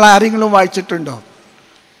പരസ്യം നിങ്ങൾ ആരെങ്കിലും വായിച്ചിട്ടുണ്ടോ?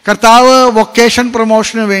 കർത്താവ് വൊക്കേഷൻ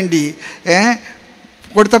പ്രൊമോഷന് വേണ്ടി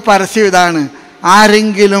കൊടുത്ത പരസ്യം ഇതാണ്: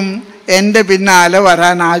 ആരെങ്കിലും എൻ്റെ പിന്നാലെ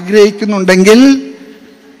വരാൻ ആഗ്രഹിക്കുന്നുണ്ടെങ്കിൽ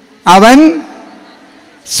അവൻ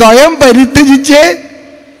സ്വയം പരിത്യജിച്ച്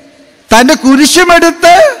തൻ്റെ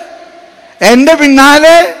കുരിശുമെടുത്ത് എൻ്റെ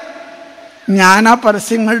പിന്നാലെ. ഞാൻ ആ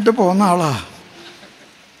പരസ്യം കണ്ടിട്ട് പോകുന്ന ആളാ.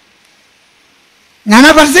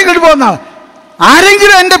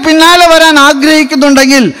 ആരെങ്കിലും എൻ്റെ പിന്നാലെ വരാൻ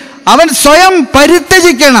ആഗ്രഹിക്കുന്നുണ്ടെങ്കിൽ അവൻ സ്വയം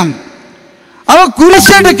പരിത്യജിക്കണം, അവൻ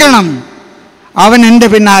കുരിശെടുക്കണം, അവൻ എൻ്റെ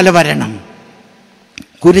പിന്നാലെ വരണം.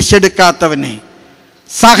 കുരിശെടുക്കാത്തവനെ,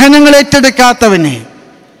 സഹനങ്ങൾ ഏറ്റെടുക്കാത്തവനെ.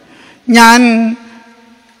 ഞാൻ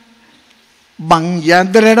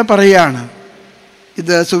ഭംഗ്യാന്തരയുടെ പറയാണ്,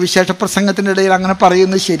 ഇത് സുവിശേഷ പ്രസംഗത്തിൻ്റെ ഇടയിൽ അങ്ങനെ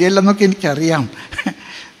പറയുന്നത് ശരിയല്ലെന്നൊക്കെ എനിക്കറിയാം.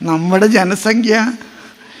 നമ്മുടെ ജനസംഖ്യ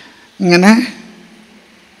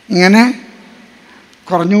ഇങ്ങനെ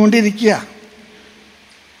കുറഞ്ഞുകൊണ്ടിരിക്കുക.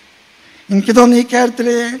 എനിക്ക് തോന്നുന്നു ഈ കാര്യത്തിൽ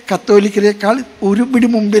കത്തോലിക്കരേക്കാൾ ഒരു പിടി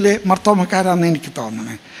മുമ്പിൽ മർത്തോമക്കാരാണെന്ന് എനിക്ക്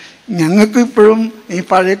തോന്നുന്നത്. ഞങ്ങൾക്ക് ഇപ്പോഴും ഈ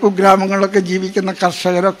പഴയ കുഗ്രാമങ്ങളിലൊക്കെ ജീവിക്കുന്ന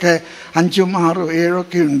കർഷകരൊക്കെ 5, 6, 7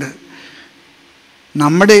 ഒക്കെ ഉണ്ട്.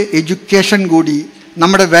 നമ്മുടെ എഡ്യൂക്കേഷൻ കൂടി,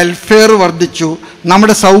 നമ്മുടെ വെൽഫെയർ വർദ്ധിച്ചു,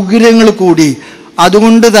 നമ്മുടെ സൗകര്യങ്ങൾ കൂടി.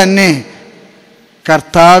 അതുകൊണ്ട് തന്നെ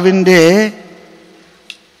കർത്താവിൻ്റെ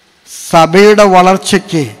സഭയുടെ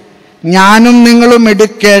വളർച്ചയ്ക്ക് ഞാനും നിങ്ങളും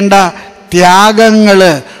എടുക്കേണ്ട ത്യാഗങ്ങൾ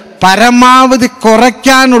പരമാവധി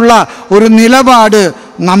കുറയ്ക്കാനുള്ള ഒരു നിലപാട്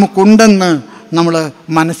നമുക്കുണ്ടെന്ന് നമ്മൾ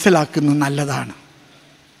മനസ്സിലാക്കുന്നത് നല്ലതാണ്.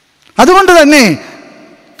 അതുകൊണ്ട് തന്നെ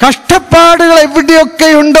കഷ്ടപ്പാടുകൾ എവിടെയൊക്കെ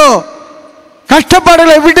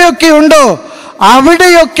ഉണ്ടോ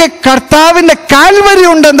അവിടെയൊക്കെ കർത്താവിൻ്റെ കാൽവരി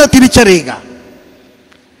ഉണ്ടെന്ന് തിരിച്ചറിയുക.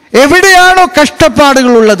 എവിടെയാണോ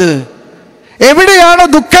കഷ്ടപ്പാടുകളുള്ളത്, എവിടെയാണോ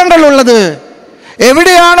ദുഃഖങ്ങളുള്ളത്,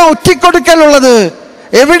 എവിടെയാണോ ഒറ്റിക്കൊടുക്കലുള്ളത്,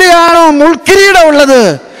 എവിടെയാണോ മുൾക്കിരീടം ഉള്ളത്,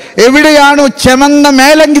 എവിടെയാണോ ചെമന്ന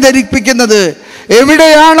മേലങ്കി ധരിപ്പിക്കുന്നത്,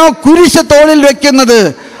 എവിടെയാണോ കുരിശ് തോളിൽ വെക്കുന്നത്,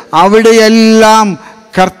 അവിടെയെല്ലാം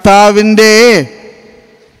കർത്താവിൻ്റെ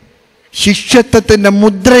ശിഷ്യത്വത്തിൻ്റെ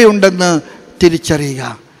മുദ്രയുണ്ടെന്ന് തിരിച്ചറിയുക.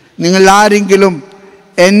 നിങ്ങൾ ആരെങ്കിലും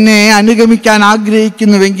എന്നെ അനുഗമിക്കാൻ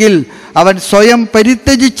ആഗ്രഹിക്കുന്നുവെങ്കിൽ അവൻ സ്വയം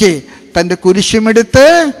പരിത്യജിച്ച് തൻ്റെ കുരിശുമെടുത്ത്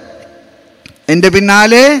എൻ്റെ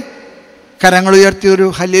പിന്നാലെ. കരങ്ങൾ ഉയർത്തി ഒരു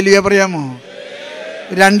ഹല്ലേലൂയ പറയാമോ?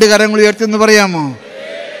 2 കരങ്ങൾ ഉയർത്തി എന്ന് പറയാമോ?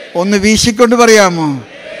 1 വീശിക്കൊണ്ട് പറയാമോ?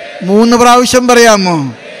 3 പ്രാവശ്യം പറയാമോ?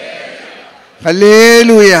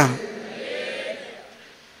 ഹല്ലേലൂയ.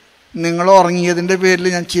 നിങ്ങൾ ഉറങ്ങിയതിൻ്റെ പേരിൽ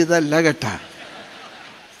ഞാൻ ചെയ്തതല്ല കേട്ടാ.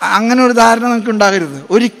 അങ്ങനെ ഒരു ധാരണ നിങ്ങൾക്ക് ഉണ്ടാകരുത്,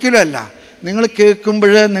 ഒരിക്കലും അല്ല. നിങ്ങൾ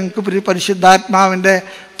കേൾക്കുമ്പോൾ നിങ്ങൾക്ക് പരിശുദ്ധാത്മാവിൻ്റെ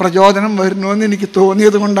പ്രചോദനം വരുന്നുവെന്ന് എനിക്ക്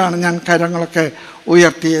തോന്നിയത് കൊണ്ടാണ് ഞാൻ കരങ്ങളൊക്കെ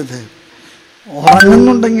ഉയർത്തിയത്.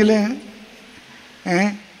 ഉറങ്ങുന്നുണ്ടെങ്കിൽ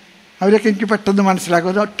അവരൊക്കെ എനിക്ക് പെട്ടെന്ന്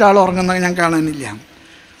മനസ്സിലാക്കും. ഒരൊറ്റ ആൾ ഉറങ്ങുന്നത് ഞാൻ കാണാനില്ല.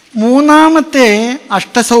 3-ാമത്തെ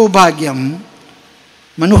അഷ്ടസൗഭാഗ്യം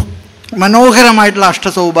മനോഹരമായിട്ടുള്ള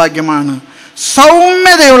അഷ്ടസൗഭാഗ്യമാണ്.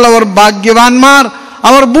 സൗമ്യതയുള്ളവർ ഭാഗ്യവാന്മാർ,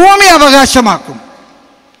 അവർ ഭൂമി അവകാശമാക്കും.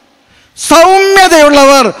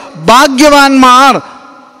 സൗമ്യതയുള്ളവർ ഭാഗ്യവാന്മാർ,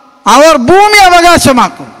 അവർ ഭൂമി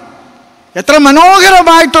അവകാശമാക്കും. എത്ര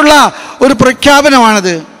മനോഹരമായിട്ടുള്ള ഒരു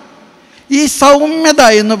പ്രഖ്യാപനമാണത്. ഈ സൗമ്യത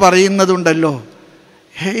എന്ന് പറയുന്നതുണ്ടല്ലോ,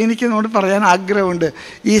 എനിക്ക് നിന്നോട് പറയാൻ ആഗ്രഹമുണ്ട്.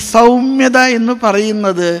 ഈ സൗമ്യത എന്ന്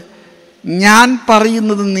പറയുന്നത് ഞാൻ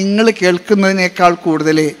പറയുന്നത് നിങ്ങൾ കേൾക്കുന്നതിനേക്കാൾ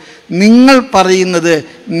കൂടുതൽ നിങ്ങൾ പറയുന്നത്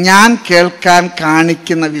ഞാൻ കേൾക്കാൻ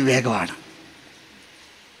കാണിക്കുന്ന വിവേകമാണ്.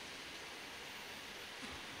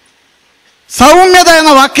 സൗമ്യത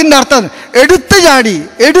എന്ന വാക്കിൻ്റെ അർത്ഥം എടുത്തു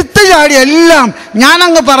ചാടി എല്ലാം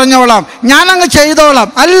ഞാനങ്ങ് പറഞ്ഞോളാം, ഞാനങ്ങ് ചെയ്തോളാം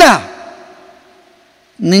അല്ല.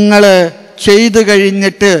 നിങ്ങൾ ചെയ്തു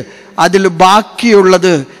കഴിഞ്ഞിട്ട് അതിൽ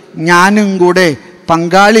ബാക്കിയുള്ളത് ഞാനും കൂടെ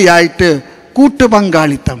പങ്കാളിയായിട്ട്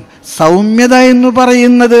കൂട്ടുപങ്കാളിത്തം. സൗമ്യത എന്ന്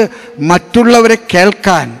പറയുന്നത് മറ്റുള്ളവരെ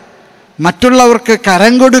കേൾക്കാൻ, മറ്റുള്ളവർക്ക്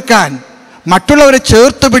കരം കൊടുക്കാൻ, മറ്റുള്ളവരെ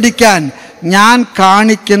ചേർത്ത് പിടിക്കാൻ ഞാൻ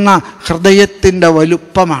കാണിക്കുന്ന ഹൃദയത്തിൻ്റെ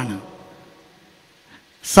വലുപ്പമാണ്.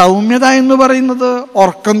 സൗമ്യത എന്ന് പറയുന്നത്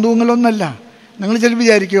ഉറക്കം തൂങ്ങലൊന്നല്ല. നിങ്ങൾ ചിലപ്പോൾ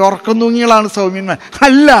വിചാരിക്കും ഉറക്കം തൂങ്ങികളാണ് സൗമ്യന്മാർ.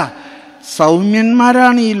 അല്ല,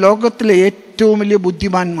 സൗമ്യന്മാരാണ് ഈ ലോകത്തിലെ ഏറ്റവും വലിയ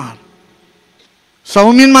ബുദ്ധിമാന്മാർ.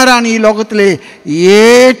 സൗമ്യന്മാരാണ് ഈ ലോകത്തിലെ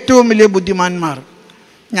ഏറ്റവും വലിയ ബുദ്ധിമാന്മാർ.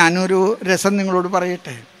 ഞാനൊരു രസം നിങ്ങളോട്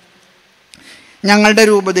പറയട്ടെ. ഞങ്ങളുടെ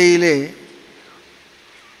രൂപതയിലെ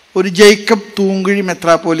ഒരു ജേക്കബ് തൂങ്കുഴി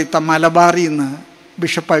മെത്രാപ്പോലിത്ത മലബാറിൽ നിന്ന്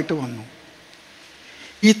ബിഷപ്പായിട്ട് വന്നു.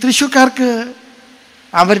 ഈ തൃശ്ശൂർക്കാർക്ക്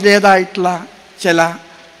അവരുടേതായിട്ടുള്ള ചില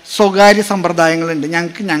സ്വകാര്യ സമ്പ്രദായങ്ങളുണ്ട്.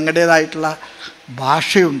 ഞങ്ങൾക്ക് ഞങ്ങളുടേതായിട്ടുള്ള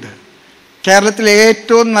ഭാഷയുണ്ട്. കേരളത്തിലെ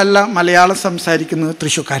ഏറ്റവും നല്ല മലയാളം സംസാരിക്കുന്നത്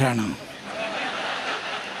തൃശ്ശൂർക്കാരാണ്.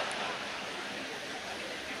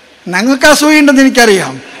 ഞങ്ങൾക്ക് അസൂയുണ്ടെന്ന്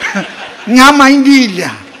എനിക്കറിയാം, ഞാൻ മൈൻഡ് ചെയ്യില്ല.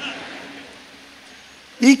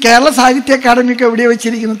 ഈ കേരള സാഹിത്യ അക്കാദമിക്ക് എവിടെയാണ്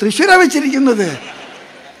വെച്ചിരിക്കുന്നത്? തൃശ്ശൂരാണ് വെച്ചിരിക്കുന്നത്.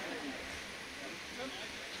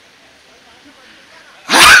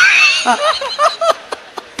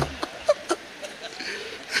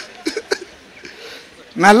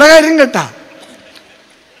 നല്ല കാര്യം കേട്ടാ.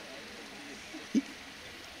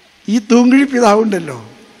 ഈ തൂങ്കുഴി പിതാവുണ്ടല്ലോ,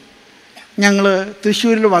 ഞങ്ങൾ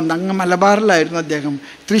തൃശ്ശൂരിൽ വന്ന്, അങ്ങ് മലബാറിലായിരുന്നു അദ്ദേഹം.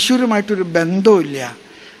 തൃശ്ശൂരുമായിട്ടൊരു ബന്ധവുമില്ല.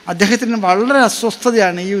 അദ്ദേഹത്തിന് വളരെ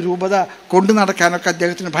അസ്വസ്ഥതയാണ്. ഈ രൂപത കൊണ്ടു നടക്കാനൊക്കെ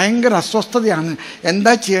അദ്ദേഹത്തിന് ഭയങ്കര അസ്വസ്ഥതയാണ്.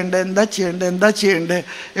 എന്താ ചെയ്യേണ്ടത്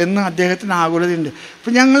എന്ന് അദ്ദേഹത്തിന് ആകുലതയുണ്ട്.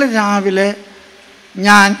 അപ്പം ഞങ്ങൾ രാവിലെ,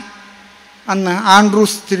 ഞാൻ, അന്ന്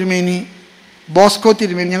ആൻഡ്രൂസ് തിരുമേനി, ബോസ്കോ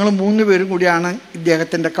തിരുമേനി, ഞങ്ങൾ 3 പേരും കൂടിയാണ്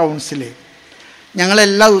ഇദ്ദേഹത്തിൻ്റെ കൗൺസില്.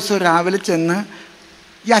 ഞങ്ങളെല്ലാ ദിവസവും രാവിലെ ചെന്ന്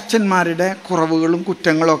ഈ അച്ഛന്മാരുടെ കുറവുകളും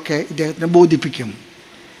കുറ്റങ്ങളൊക്കെ ഇദ്ദേഹത്തിനെ ബോധിപ്പിക്കും.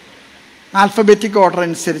 ആൽഫബറ്റിക് ഓർഡർ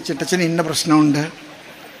അനുസരിച്ചിട്ട് അച്ഛന് ഇന്ന പ്രശ്നമുണ്ട്,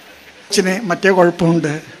 അച്ഛന് മറ്റേ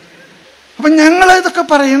കുഴപ്പമുണ്ട്. അപ്പം ഞങ്ങൾ ഇതൊക്കെ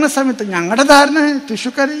പറയുന്ന സമയത്ത് ഞങ്ങളുടെ ധാരണ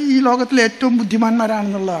തൃശ്ശൂർക്കാർ ഈ ലോകത്തിലെ ഏറ്റവും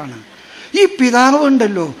ബുദ്ധിമാന്മാരാണെന്നുള്ളതാണ്. ഈ പിതാവ്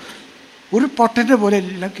ഉണ്ടല്ലോ, ഒരു പൊട്ടൻ്റെ പോലെ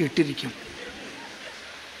എല്ലാം കേട്ടിരിക്കും.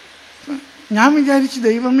 ഞാൻ വിചാരിച്ചു,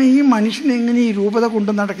 ദൈവമേ, ഈ മനുഷ്യനെ എങ്ങനെ ഈ രൂപത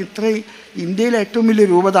കൊണ്ടു നടക്കും? ഇത്രയും ഇന്ത്യയിലെ ഏറ്റവും വലിയ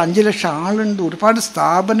രൂപത, 5 ലക്ഷം ആളുണ്ട്, ഒരുപാട്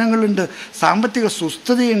സ്ഥാപനങ്ങളുണ്ട്, സാമ്പത്തിക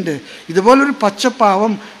സുസ്ഥതയുണ്ട്. ഇതുപോലൊരു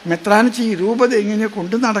പച്ചപ്പാവം മെത്രാനിച്ച് ഈ രൂപത എങ്ങനെ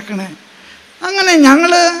കൊണ്ടു നടക്കണേ? അങ്ങനെ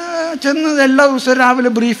ഞങ്ങൾ ചെന്ന് എല്ലാ ദിവസവും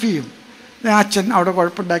രാവിലെ ബ്രീഫ് ചെയ്യും. അച്ഛൻ അവിടെ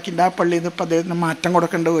കുഴപ്പമുണ്ടാക്കിയിട്ട് ആ പള്ളിയിൽ നിന്ന് ഇപ്പം അദ്ദേഹത്തിന് മാറ്റം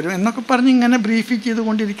കൊടുക്കേണ്ടി വരും എന്നൊക്കെ പറഞ്ഞ് ഇങ്ങനെ ബ്രീഫ്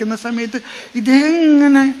ചെയ്തുകൊണ്ടിരിക്കുന്ന സമയത്ത് ഇദ്ദേഹം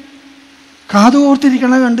ഇങ്ങനെ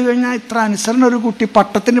കാതോർത്തിരിക്കണ കണ്ടു കഴിഞ്ഞാൽ ഇത്ര അനുസരണ ഒരു കുട്ടി,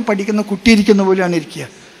 പട്ടത്തിന് പഠിക്കുന്ന കുട്ടി ഇരിക്കുന്ന പോലെയാണ് ഇരിക്കുക.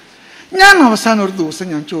 ഞാൻ അവസാനം ഒരു ദിവസം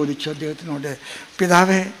ഞാൻ ചോദിച്ചു അദ്ദേഹത്തിനോട്,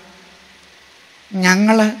 പിതാവേ,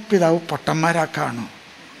 ഞങ്ങളെ പിതാവ് പൊട്ടന്മാരാക്കാണോ?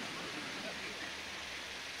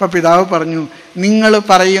 അപ്പം പിതാവ് പറഞ്ഞു, നിങ്ങൾ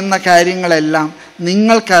പറയുന്ന കാര്യങ്ങളെല്ലാം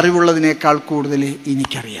നിങ്ങൾക്കറിവുള്ളതിനേക്കാൾ കൂടുതൽ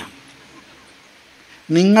എനിക്കറിയാം.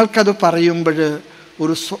 നിങ്ങൾക്കത് പറയുമ്പോൾ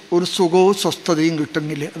ഒരു സുഖവും സ്വസ്ഥതയും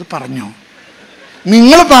കിട്ടുമെങ്കിൽ അത് പറഞ്ഞോ.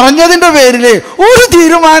 നിങ്ങൾ പറഞ്ഞതിൻ്റെ പേരിൽ ഒരു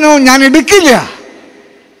തീരുമാനവും ഞാൻ എടുക്കില്ല.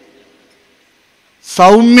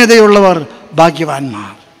 സൗമ്യതയുള്ളവർ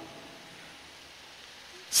ഭാഗ്യവാന്മാർ.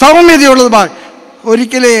 സൗമ്യതയുള്ളത്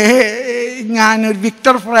ഒരിക്കലേ ഞാനൊരു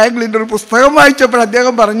വിക്ടർ ഫ്രാങ്ക്ലിൻ്റെ ഒരു പുസ്തകം വായിച്ചപ്പോൾ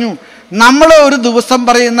അദ്ദേഹം പറഞ്ഞു, നമ്മൾ ഒരു ദിവസം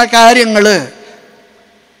പറയുന്ന കാര്യങ്ങൾ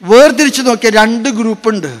വേർതിരിച്ച് നോക്കിയ 2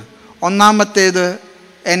 ഗ്രൂപ്പുണ്ട്. ഒന്നാമത്തേത്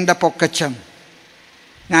എൻ്റെ പൊക്കച്ചം,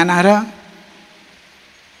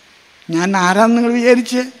 ഞാൻ ആരാന്ന് നിങ്ങൾ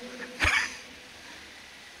വിചാരിച്ച്.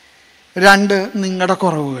 2 നിങ്ങളുടെ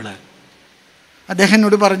കുറവുകൾ. അദ്ദേഹം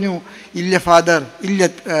എന്നോട് പറഞ്ഞു, ഇല്ല ഫാദർ, ഇല്ല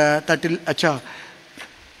തട്ടിൽ അച്ഛാ,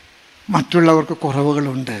 മറ്റുള്ളവർക്ക്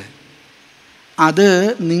കുറവുകളുണ്ട്, അത്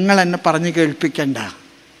നിങ്ങൾ എന്നെ പറഞ്ഞ് കേൾപ്പിക്കണ്ട.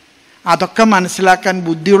 അതൊക്കെ മനസ്സിലാക്കാൻ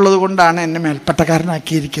ബുദ്ധിയുള്ളത് കൊണ്ടാണ് എന്നെ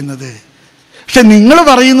മേൽപ്പട്ടക്കാരനാക്കിയിരിക്കുന്നത്. പക്ഷെ നിങ്ങൾ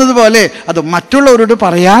പറയുന്നത് പോലെ അത് മറ്റുള്ളവരോട്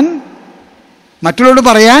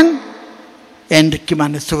പറയാൻ എനിക്ക്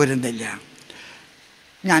മനസ്സ് വരുന്നില്ല.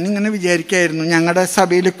 ഞാനിങ്ങനെ വിചാരിക്കായിരുന്നു, ഞങ്ങളുടെ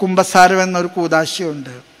സഭയിൽ കുമ്പസാരം എന്നൊരു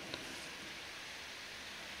കൂദാശയുണ്ട്.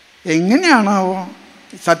 എങ്ങനെയാണാവോ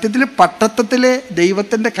സത്യത്തിൽ പട്ടത്തത്തിലെ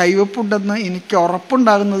ദൈവത്തിൻ്റെ കൈവപ്പുണ്ടെന്ന് എനിക്ക്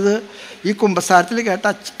ഉറപ്പുണ്ടാകുന്നത് ഈ കുമ്പസാരത്തിൽ കേട്ട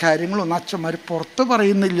കാര്യങ്ങളൊന്നും അച്ഛന്മാർ പുറത്ത്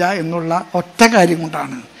പറയുന്നില്ല എന്നുള്ള ഒറ്റ കാര്യം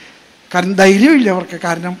കൊണ്ടാണ്. കാരണം ധൈര്യമില്ല അവർക്ക്,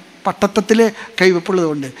 കാരണം പട്ടത്തത്തിലെ കൈവപ്പുള്ളത്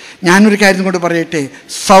കൊണ്ട്. ഞാനൊരു കാര്യം കൊണ്ട് പറയട്ടെ,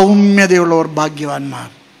 സൗമ്യതയുള്ളവർ ഭാഗ്യവാന്മാർ.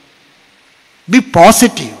 Be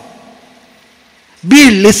positive. Be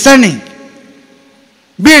listening.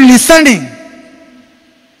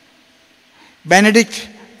 Benedict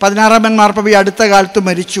 16-ാമൻ മാർപ്പാപ്പ അടുത്ത കാലത്ത്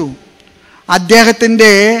മരിച്ചു.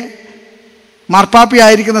 അദ്ദേഹത്തിൻ്റെ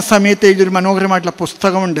മാർപ്പാപ്പയായിരിക്കുന്ന സമയത്ത് എഴുതിയൊരു മനോഹരമായിട്ടുള്ള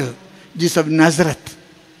പുസ്തകമുണ്ട്, ജീസസ് ഓഫ് നസറത്ത്.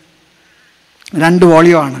 2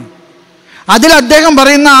 വോളിയമാണ്. അതിൽ അദ്ദേഹം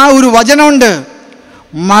പറയുന്ന ആ ഒരു വചനമുണ്ട്,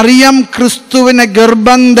 മറിയം ക്രിസ്തുവിനെ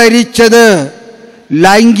ഗർഭം ധരിച്ചത്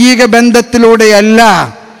ലൈംഗിക ബന്ധത്തിലൂടെയല്ല,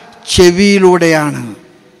 ചെവിയിലൂടെയാണ്.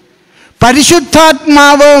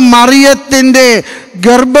 പരിശുദ്ധാത്മാവ് മറിയത്തിൻ്റെ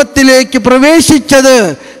ഗർഭത്തിലേക്ക് പ്രവേശിച്ചത്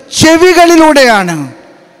ചെവികളിലൂടെയാണ്.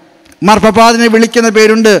 മാർപ്പാപ്പാതിനെ വിളിക്കുന്ന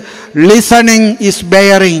പേരുണ്ട്, ലിസണിങ് ഈസ്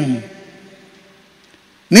ബെയറിങ്.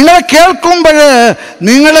 നിങ്ങളെ കേൾക്കുമ്പോൾ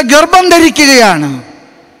നിങ്ങൾ ഗർഭം ധരിക്കുകയാണ്.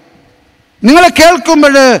 നിങ്ങളെ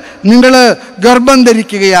കേൾക്കുമ്പോൾ നിങ്ങൾ ഗർഭം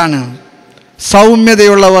ധരിക്കുകയാണ്.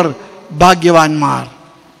 സൗമ്യതയുള്ളവർ ഭാഗ്യവാന്മാർ.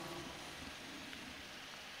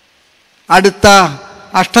 അടുത്ത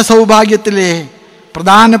അഷ്ടസൗഭാഗ്യത്തിലെ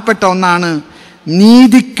പ്രധാനപ്പെട്ട ഒന്നാണ്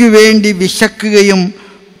നീതിക്ക് വേണ്ടി വിശക്കുകയും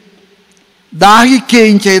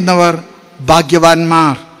ദാഹിക്കുകയും ചെയ്യുന്നവർ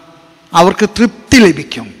ഭാഗ്യവാന്മാർ. അവർക്ക് തൃപ്തി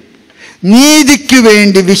ലഭിക്കും. നീതിക്ക്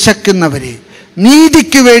വേണ്ടി വിശക്കുന്നവര്,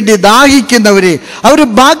 നീതിക്ക് വേണ്ടി ദാഹിക്കുന്നവര്, അവർ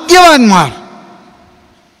ഭാഗ്യവാന്മാർ.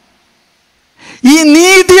 ഈ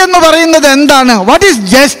നീതി എന്ന് പറയുന്നത് എന്താണ്? What is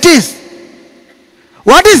justice?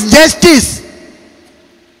 What is justice?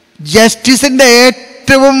 ജസ്റ്റിസിന്റെ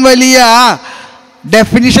ഏറ്റവും വലിയ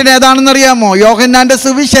ഡെഫിനിഷൻ ഏതാണെന്നറിയാമോ? യോഹന്നാന്റെ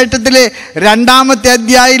സുവിശേഷത്തിലെ 2-ാമത്തെ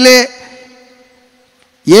അധ്യായത്തിലെ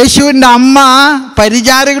യേശുവിൻ്റെ അമ്മ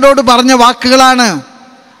പരിചാരകരോട് പറഞ്ഞ വാക്കുകളാണ്.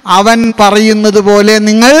 അവൻ പറയുന്നത് പോലെ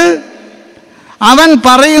നിങ്ങൾ, അവൻ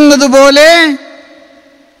പറയുന്നത്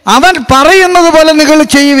പോലെ നിങ്ങൾ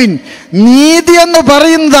ചെയ്യുവിൻ. നീതി എന്ന്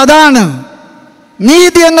പറയുന്നത് അതാണ്.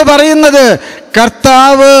 നീതി എന്ന് പറയുന്നത്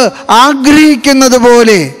കർത്താവ് ആഗ്രഹിക്കുന്നത്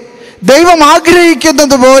പോലെ, ദൈവം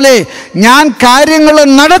ആഗ്രഹിക്കുന്നത് പോലെ ഞാൻ കാര്യങ്ങൾ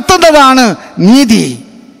നടത്തുന്നതാണ് നീതി.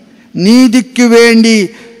 നീതിക്ക് വേണ്ടി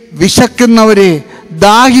വിശക്കുന്നവരെ,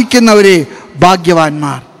 ദാഹിക്കുന്നവരെ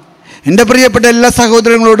ഭാഗ്യവാന്മാർ. എൻ്റെ പ്രിയപ്പെട്ട എല്ലാ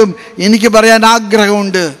സഹോദരങ്ങളോടും എനിക്ക് പറയാൻ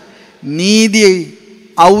ആഗ്രഹമുണ്ട്, നീതി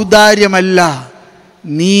ഔദാര്യമല്ല,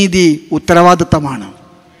 നീതി ഉത്തരവാദിത്തമാണ്.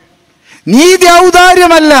 നീതി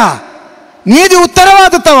ഔദാര്യമല്ല, നീതി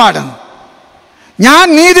ഉത്തരവാദിത്തമാണ്. ഞാൻ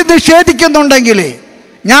നീതി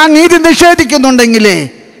നിഷേധിക്കുന്നുണ്ടെങ്കിൽ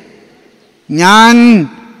ഞാൻ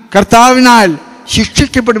കർത്താവിനാൽ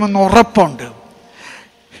ശിക്ഷിക്കപ്പെടുമെന്ന് ഉറപ്പുണ്ട്.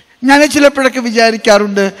 ഞാൻ ചിലപ്പോഴൊക്കെ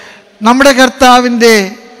വിചാരിക്കാറുണ്ട്, നമ്മുടെ കർത്താവിൻ്റെ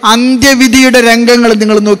അന്ത്യവിധിയുടെ രംഗങ്ങൾ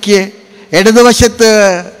നിങ്ങൾ നോക്കിയേ. ഇടതുവശത്ത്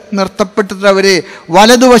നിർത്തപ്പെട്ടവരെ,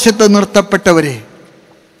 വലതുവശത്ത് നിർത്തപ്പെട്ടവരെ,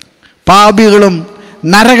 പാപികളും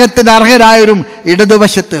നരകത്തിന് അർഹരായവരും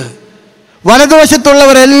ഇടതുവശത്ത്,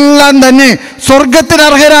 വലതുവശത്തുള്ളവരെല്ലാം തന്നെ സ്വർഗത്തിന്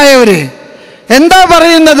അർഹരായവര്. എന്താ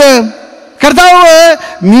പറയുന്നത്? കർത്താവ്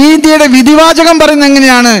നീതിയുടെ വിധിവാചകം പറയുന്നത്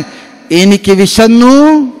എങ്ങനെയാണ്? എനിക്ക് വിശന്നു,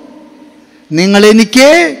 നിങ്ങൾ എനിക്ക്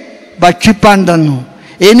ഭക്ഷിപ്പാൻ തന്നു.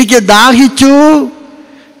 എനിക്ക് ദാഹിച്ചു,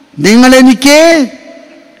 നിങ്ങൾ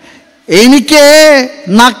എനിക്ക്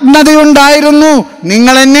നഗ്നതയുണ്ടായിരുന്നു,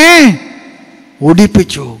 നിങ്ങൾ എന്നെ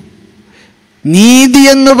ഉടിപ്പിച്ചു. നീതി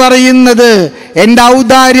എന്ന് പറയുന്നത് എൻ്റെ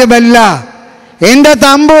ഔദാര്യമല്ല. എൻ്റെ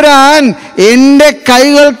തമ്പുരാൻ എൻ്റെ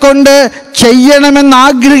കൈകൾ കൊണ്ട് ചെയ്യണമെന്ന്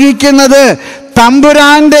ആഗ്രഹിക്കുന്നത്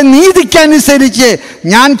തമ്പുരാന്റെ നീതിക്കനുസരിച്ച്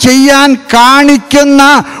ഞാൻ ചെയ്യാൻ കാണിക്കുന്ന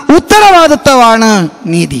ഉത്തരവാദിത്തമാണ്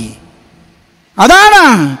നീതി. അതാണ്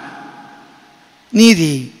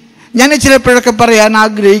നീതി. ഞാൻ ചിലപ്പോഴൊക്കെ പറയാൻ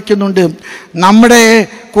ആഗ്രഹിക്കുന്നുണ്ട്, നമ്മുടെ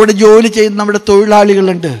കൂടെ ജോലി ചെയ്യുന്ന നമ്മുടെ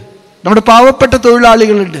തൊഴിലാളികളുണ്ട്, നമ്മുടെ പാവപ്പെട്ട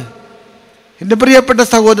തൊഴിലാളികളുണ്ട്. എൻ്റെ പ്രിയപ്പെട്ട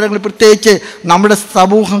സഹോദരങ്ങൾ, പ്രത്യേകിച്ച് നമ്മുടെ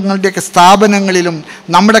സമൂഹങ്ങളുടെയൊക്കെ സ്ഥാപനങ്ങളിലും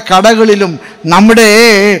നമ്മുടെ കടകളിലും നമ്മുടെ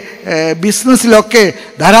ബിസിനസ്സിലൊക്കെ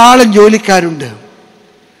ധാരാളം ജോലിക്കാരുണ്ട്.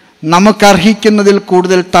 നമുക്കർഹിക്കുന്നതിൽ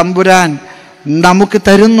കൂടുതൽ തമ്പുരാൻ നമുക്ക്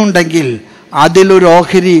തരുന്നുണ്ടെങ്കിൽ അതിലൊരു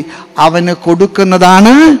ഓഹരി അവന്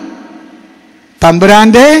കൊടുക്കുന്നതാണ്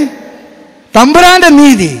തമ്പുരാന്റെ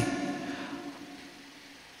നീതി.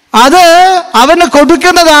 അത് അവന്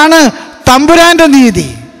കൊടുക്കുന്നതാണ് തമ്പുരാന്റെ നീതി.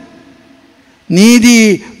 നീതി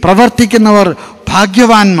പ്രവർത്തിക്കുന്നവർ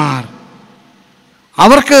ഭാഗ്യവാന്മാർ.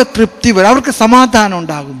 അവർക്ക് തൃപ്തി വരും, അവർക്ക് സമാധാനം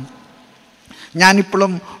ഉണ്ടാകും.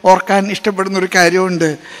 ഞാനിപ്പോഴും ഓർക്കാൻ ഇഷ്ടപ്പെടുന്ന ഒരു കാര്യമുണ്ട്.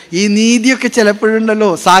 ഈ നീതിയൊക്കെ ചിലപ്പോഴുണ്ടല്ലോ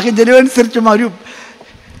സാഹചര്യം അനുസരിച്ച് വരും.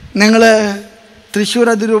 നിങ്ങൾ തൃശ്ശൂർ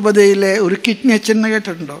അതിരൂപതയിലെ ഒരു കിഡ്നി അച്ഛൻ എന്ന്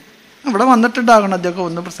കേട്ടിട്ടുണ്ടോ? ഇവിടെ വന്നിട്ടുണ്ടാകണം അദ്ദേഹം.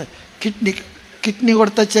 ഒന്ന് കിഡ്നി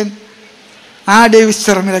കൊടുത്തച്ഛൻ, ഡേവിസ്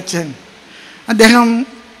ചെറുമിലച്ഛൻ. അദ്ദേഹം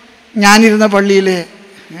ഞാനിരുന്ന പള്ളിയിലെ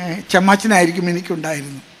ചമ്മാച്ചനായിരിക്കും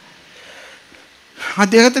എനിക്കുണ്ടായിരുന്നു.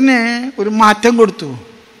 അദ്ദേഹത്തിന് ഒരു മാറ്റം കൊടുത്തു.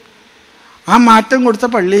 ആ മാറ്റം കൊടുത്ത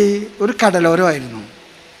പള്ളി ഒരു കടലോരമായിരുന്നു.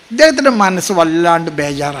 അദ്ദേഹത്തിൻ്റെ മനസ്സ് വല്ലാണ്ട്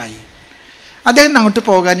ബേജാറായി. അദ്ദേഹത്തിന് അങ്ങോട്ട്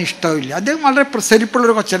പോകാൻ ഇഷ്ടമില്ല. അദ്ദേഹം വളരെ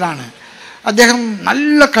പ്രസരിപ്പുള്ളൊരു കൊച്ചനാണ്. അദ്ദേഹം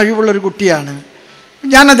നല്ല കഴിവുള്ളൊരു കുട്ടിയാണ്.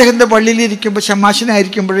 ഞാൻ അദ്ദേഹത്തിൻ്റെ പള്ളിയിലിരിക്കുമ്പോൾ,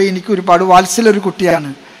 ഷമാശനായിരിക്കുമ്പോഴേ എനിക്ക് ഒരുപാട് വാത്സല്യൊരു കുട്ടിയാണ്.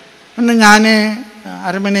 പിന്നെ ഞാൻ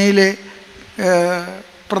അരമനയിലെ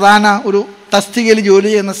പ്രധാന ഒരു തസ്തികയിൽ ജോലി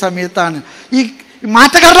ചെയ്യുന്ന സമയത്താണ് ഈ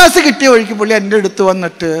മാറ്റക്കടലാസ് കിട്ടിയ വഴിക്ക് പുള്ളി എൻ്റെ അടുത്ത്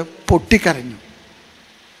വന്നിട്ട് പൊട്ടിക്കരഞ്ഞു.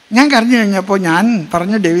 ഞാൻ കരഞ്ഞു കഴിഞ്ഞപ്പോൾ ഞാൻ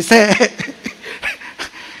പറഞ്ഞു, ഡേവിസേ,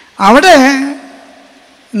 അവിടെ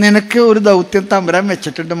നിനക്ക് ഒരു ദൗത്യം തമ്പുരാൻ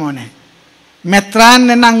വെച്ചിട്ടുണ്ട് മോനെ. മെത്രാൻ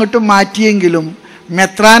എന്നെ അങ്ങോട്ട് മാറ്റിയെങ്കിലും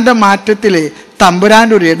മെത്രാൻ്റെ മാറ്റത്തിൽ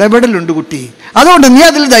തമ്പുരാൻ്റെ ഒരു ഇടപെടലുണ്ട് കുട്ടി. അതുകൊണ്ട് നീ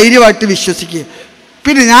അതിൽ ധൈര്യമായിട്ട് വിശ്വസിക്കുക.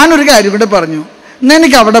 പിന്നെ ഞാനൊരു കാര്യം കൂടെ പറഞ്ഞു.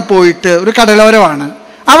 നിനക്ക് അവിടെ പോയിട്ട്, ഒരു കടലോരമാണ്,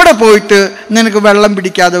 അവിടെ പോയിട്ട് നിനക്ക് വെള്ളം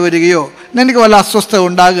പിടിക്കാതെ വരികയോ നിനക്ക് വല്ല അസ്വസ്ഥത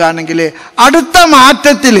ഉണ്ടാകുകയാണെങ്കിൽ അടുത്ത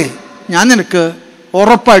മാറ്റത്തിൽ ഞാൻ നിനക്ക്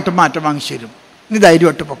ഉറപ്പായിട്ടും മാറ്റം വാങ്ങിച്ചു തരും. നീ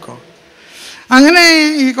ധൈര്യമായിട്ട് പൊക്കോ. അങ്ങനെ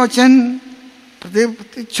ഈ കൊച്ചൻ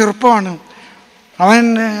ചെറുപ്പമാണ്. അവൻ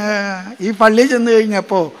ഈ പള്ളിയിൽ ചെന്ന്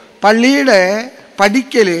കഴിഞ്ഞപ്പോൾ പള്ളിയുടെ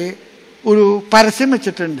പടിക്കൽ ഒരു പരസ്യം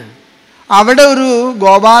വെച്ചിട്ടുണ്ട്. അവിടെ ഒരു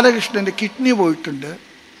ഗോപാലകൃഷ്ണൻ്റെ കിഡ്നി പോയിട്ടുണ്ട്.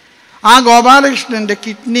 ആ ഗോപാലകൃഷ്ണൻ്റെ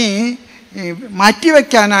കിഡ്നി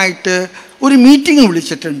മാറ്റിവെക്കാനായിട്ട് ഒരു മീറ്റിംഗ്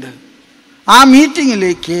വിളിച്ചിട്ടുണ്ട്. ആ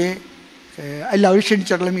മീറ്റിങ്ങിലേക്ക് എല്ലാവരും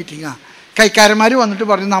ക്ഷണിച്ചിട്ടുള്ള മീറ്റിങ്ങാണ്. കൈക്കാരന്മാർ വന്നിട്ട്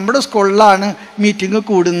പറഞ്ഞു, നമ്മുടെ സ്കൂളിലാണ് മീറ്റിംഗ്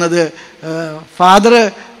കൂടുന്നത്, ഫാദർ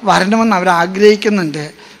വരണമെന്ന് അവർ ആഗ്രഹിക്കുന്നുണ്ട്.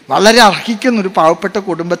 വളരെ അർഹിക്കുന്ന ഒരു പാവപ്പെട്ട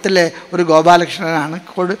കുടുംബത്തിലെ ഒരു ഗോപാലകൃഷ്ണനാണ്.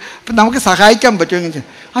 അപ്പം നമുക്ക് സഹായിക്കാൻ പറ്റുമെങ്കിൽ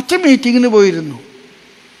അച്ഛൻ മീറ്റിങ്ങിന് പോയിരുന്നു.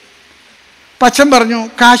 അച്ഛൻ പറഞ്ഞു,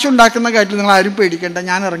 കാശുണ്ടാക്കുന്ന കാര്യത്തിൽ നിങ്ങൾ ആരും പേടിക്കേണ്ട,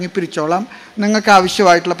 ഞാൻ ഇറങ്ങിപ്പിരിച്ചോളാം. നിങ്ങൾക്ക്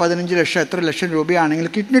ആവശ്യമായിട്ടുള്ള 15 ലക്ഷം എത്ര ലക്ഷം രൂപയാണെങ്കിൽ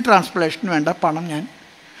കിഡ്നി ട്രാൻസ്പ്ലാന്റേഷന് വേണ്ട പണം ഞാൻ.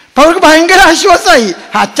 അപ്പം അവർക്ക് ഭയങ്കര ആശ്വാസമായി.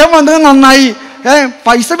 അച്ഛൻ വന്നത് നന്നായി,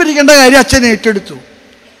 പൈസ പിരിക്കേണ്ട കാര്യം അച്ഛൻ ഏറ്റെടുത്തു.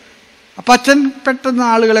 അപ്പം അച്ഛൻ പെട്ടെന്ന്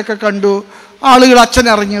ആളുകളൊക്കെ കണ്ടു. ആളുകൾ അച്ഛൻ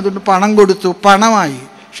ഇറങ്ങിയതുകൊണ്ട് പണം കൊടുത്തു, പണമായി.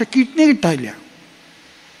 പക്ഷെ കിഡ്നി കിട്ടാനില്ല.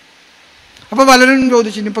 അപ്പോൾ പലരും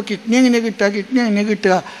ചോദിച്ചു, ഇനിയിപ്പോൾ കിഡ്നി എങ്ങനെ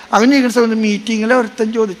കിട്ടുക. അങ്ങനെ ഇരിക്കുന്ന സമയത്ത് മീറ്റിങ്ങിൽ ഒരുത്തൻ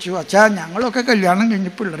ചോദിച്ചു, അച്ഛാ ഞങ്ങളൊക്കെ കല്യാണം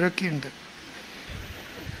കഴിഞ്ഞ് പിള്ളേരൊക്കെ ഉണ്ട്,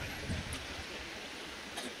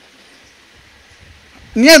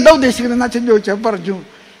 നീ എന്താ ഉദ്ദേശിക്കുന്നതെന്ന് അച്ഛൻ ചോദിച്ചാൽ പറഞ്ഞു,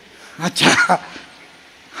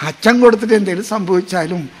 അച്ഛൻ കൊടുത്തിട്ട് എന്തെങ്കിലും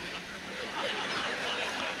സംഭവിച്ചാലും.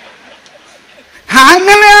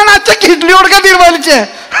 അങ്ങനെയാണ് അച്ഛൻ കിഡ്നി കൊടുക്കാൻ തീരുമാനിച്ചേ.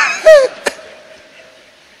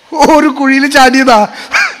 ഒരു കുഴിയിൽ ചാടിയതാ.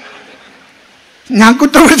 ഞാൻ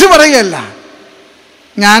കുറ്റപ്പെടുത്തി പറയുകയല്ല.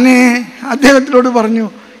 ഞാൻ അദ്ദേഹത്തിനോട് പറഞ്ഞു,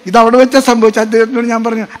 ഇതവിടെ വെച്ചാൽ സംഭവിച്ച. അദ്ദേഹത്തിനോട് ഞാൻ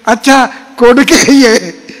പറഞ്ഞു, അച്ഛാ കൊടുക്കുകയേ.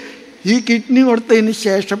 ഈ കിഡ്നി കൊടുത്തതിന്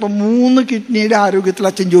ശേഷം ഇപ്പം 3 കിഡ്നിയുടെ ആരോഗ്യത്തിൽ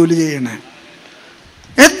അച്ഛൻ ജോലി ചെയ്യണേ.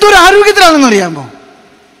 എന്തൊരു ആരോഗ്യത്തിലാണെന്ന് അറിയാമോ?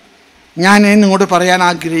 ഞാൻ നിങ്ങളോട് പറയാൻ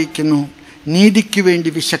ആഗ്രഹിക്കുന്നു, നീതിക്ക് വേണ്ടി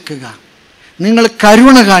വിശക്കുക, നിങ്ങൾ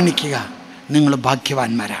കരുണ കാണിക്കുക, നിങ്ങൾ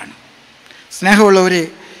ഭാഗ്യവാന്മാരാണ്. സ്നേഹമുള്ളവരെ,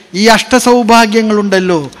 ഈ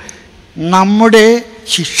അഷ്ടസൗഭാഗ്യങ്ങളുണ്ടല്ലോ നമ്മുടെ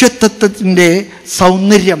ശിഷ്യത്വത്തിൻ്റെ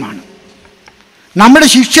സൗന്ദര്യമാണ്. നമ്മുടെ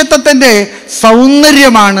ശിഷ്യത്വത്തിൻ്റെ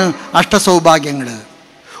സൗന്ദര്യമാണ് അഷ്ടസൗഭാഗ്യങ്ങൾ.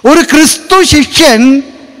 ഒരു ക്രിസ്തു ശിഷ്യൻ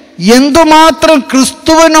എന്തുമാത്രം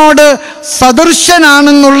ക്രിസ്തുവിനോട്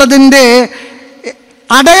സദൃശനാണെന്നുള്ളതിൻ്റെ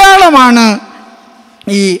അടയാളമാണ്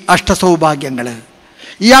ഈ അഷ്ടസൗഭാഗ്യങ്ങൾ.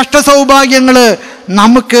 ഈ അഷ്ടസൗഭാഗ്യങ്ങൾ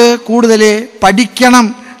നമുക്ക് കൂടുതൽ പഠിക്കണം,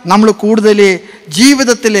 നമ്മൾ കൂടുതൽ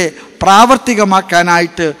ജീവിതത്തിൽ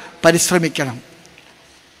പ്രാവർത്തികമാക്കാനായിട്ട് പരിശ്രമിക്കണം.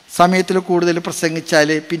 സമയത്തിൽ കൂടുതൽ പ്രസംഗിച്ചാൽ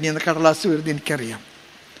പിന്നീട് കടലാസ് വരുന്നത് എനിക്കറിയാം.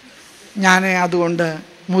 ഞാൻ അതുകൊണ്ട്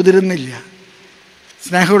മുതിരുന്നില്ല.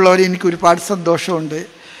 സ്നേഹമുള്ളവർ, എനിക്ക് ഒരുപാട് സന്തോഷമുണ്ട്.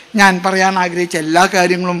 ഞാൻ പറയാൻ ആഗ്രഹിച്ച എല്ലാ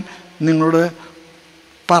കാര്യങ്ങളും നിങ്ങളോട്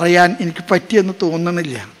പറയാൻ എനിക്ക് പറ്റിയെന്ന്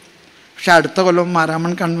തോന്നുന്നില്ല. പക്ഷെ അടുത്ത കൊല്ലം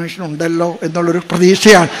മാരാമൺ കൺവെൻഷൻ ഉണ്ടല്ലോ എന്നുള്ളൊരു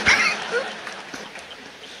പ്രതീക്ഷയാണ്.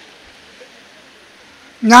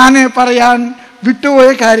 ഞാൻ പറയാൻ വിട്ടുപോയ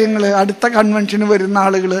കാര്യങ്ങൾ അടുത്ത കൺവെൻഷന് വരുന്ന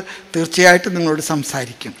ആളുകൾ തീർച്ചയായിട്ടും നിങ്ങളോട്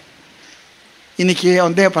സംസാരിക്കും. എനിക്ക്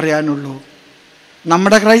ഒന്നേ പറയാനുള്ളൂ,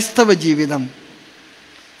 നമ്മുടെ ക്രൈസ്തവ ജീവിതം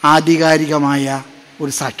ആധികാരികമായ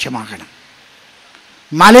ഒരു സാക്ഷ്യമാകണം.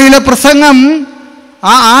 മലയിലെ പ്രസംഗം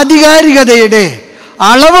ആ ആധികാരികതയുടെ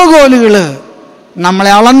അളവുകോലുകൾ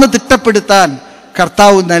നമ്മളെ അളന്ന് തിട്ടപ്പെടുത്താൻ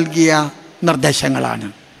കർത്താവ് നൽകിയ നിർദ്ദേശങ്ങളാണ്.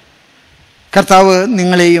 കർത്താവ്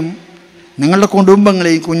നിങ്ങളെയും നിങ്ങളുടെ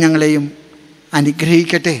കുടുംബങ്ങളെയും കുഞ്ഞുങ്ങളെയും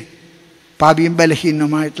അനുഗ്രഹിക്കട്ടെ. പാപിയും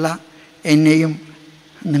ബലഹീനവുമായിട്ടുള്ള എന്നെയും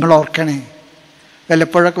നിങ്ങൾ ഓർക്കണേ.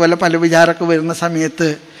 വല്ലപ്പോഴൊക്കെ പല വിചാരമൊക്കെ വരുന്ന സമയത്ത്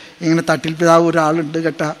ഇങ്ങനെ തട്ടിൽ പിതാവ് ഒരാളുണ്ട്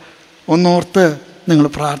കേട്ട, ഒന്നോർത്ത് നിങ്ങൾ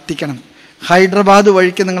പ്രാർത്ഥിക്കണം. ഹൈദരാബാദ്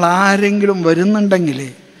വഴിക്ക് നിങ്ങൾ ആരെങ്കിലും വരുന്നുണ്ടെങ്കിൽ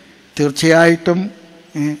തീർച്ചയായിട്ടും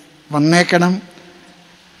വന്നേക്കണം.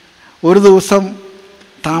 ഒരു ദിവസം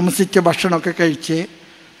താമസിച്ച ഭക്ഷണമൊക്കെ കഴിച്ച്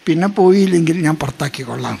പിന്നെ പോയില്ലെങ്കിൽ ഞാൻ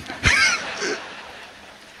പുറത്താക്കിക്കൊള്ളാം.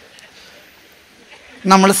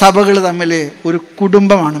 നമ്മൾ സഭകൾ തമ്മിൽ ഒരു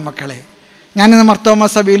കുടുംബമാണ് മക്കളെ. ഞാനിന്ന് മർത്തോമ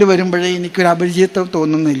സഭയിൽ വരുമ്പോഴേ എനിക്കൊരു അപരിചിതത്വം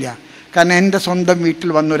തോന്നുന്നില്ല. കാരണം എൻ്റെ സ്വന്തം വീട്ടിൽ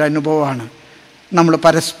വന്നൊരു അനുഭവമാണ്. നമ്മൾ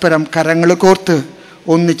പരസ്പരം കരങ്ങൾ കോർത്ത്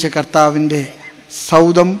ഒന്നിച്ച് കർത്താവിൻ്റെ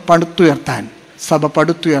സൗധം പടുത്തുയർത്താൻ, സഭ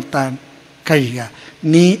പടുത്തുയർത്താൻ കഴിയുക.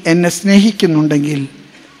 നീ എന്നെ സ്നേഹിക്കുന്നുണ്ടെങ്കിൽ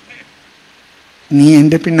നീ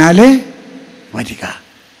എൻ്റെ പിന്നാലെ വരിക.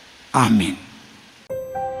 ആമീൻ.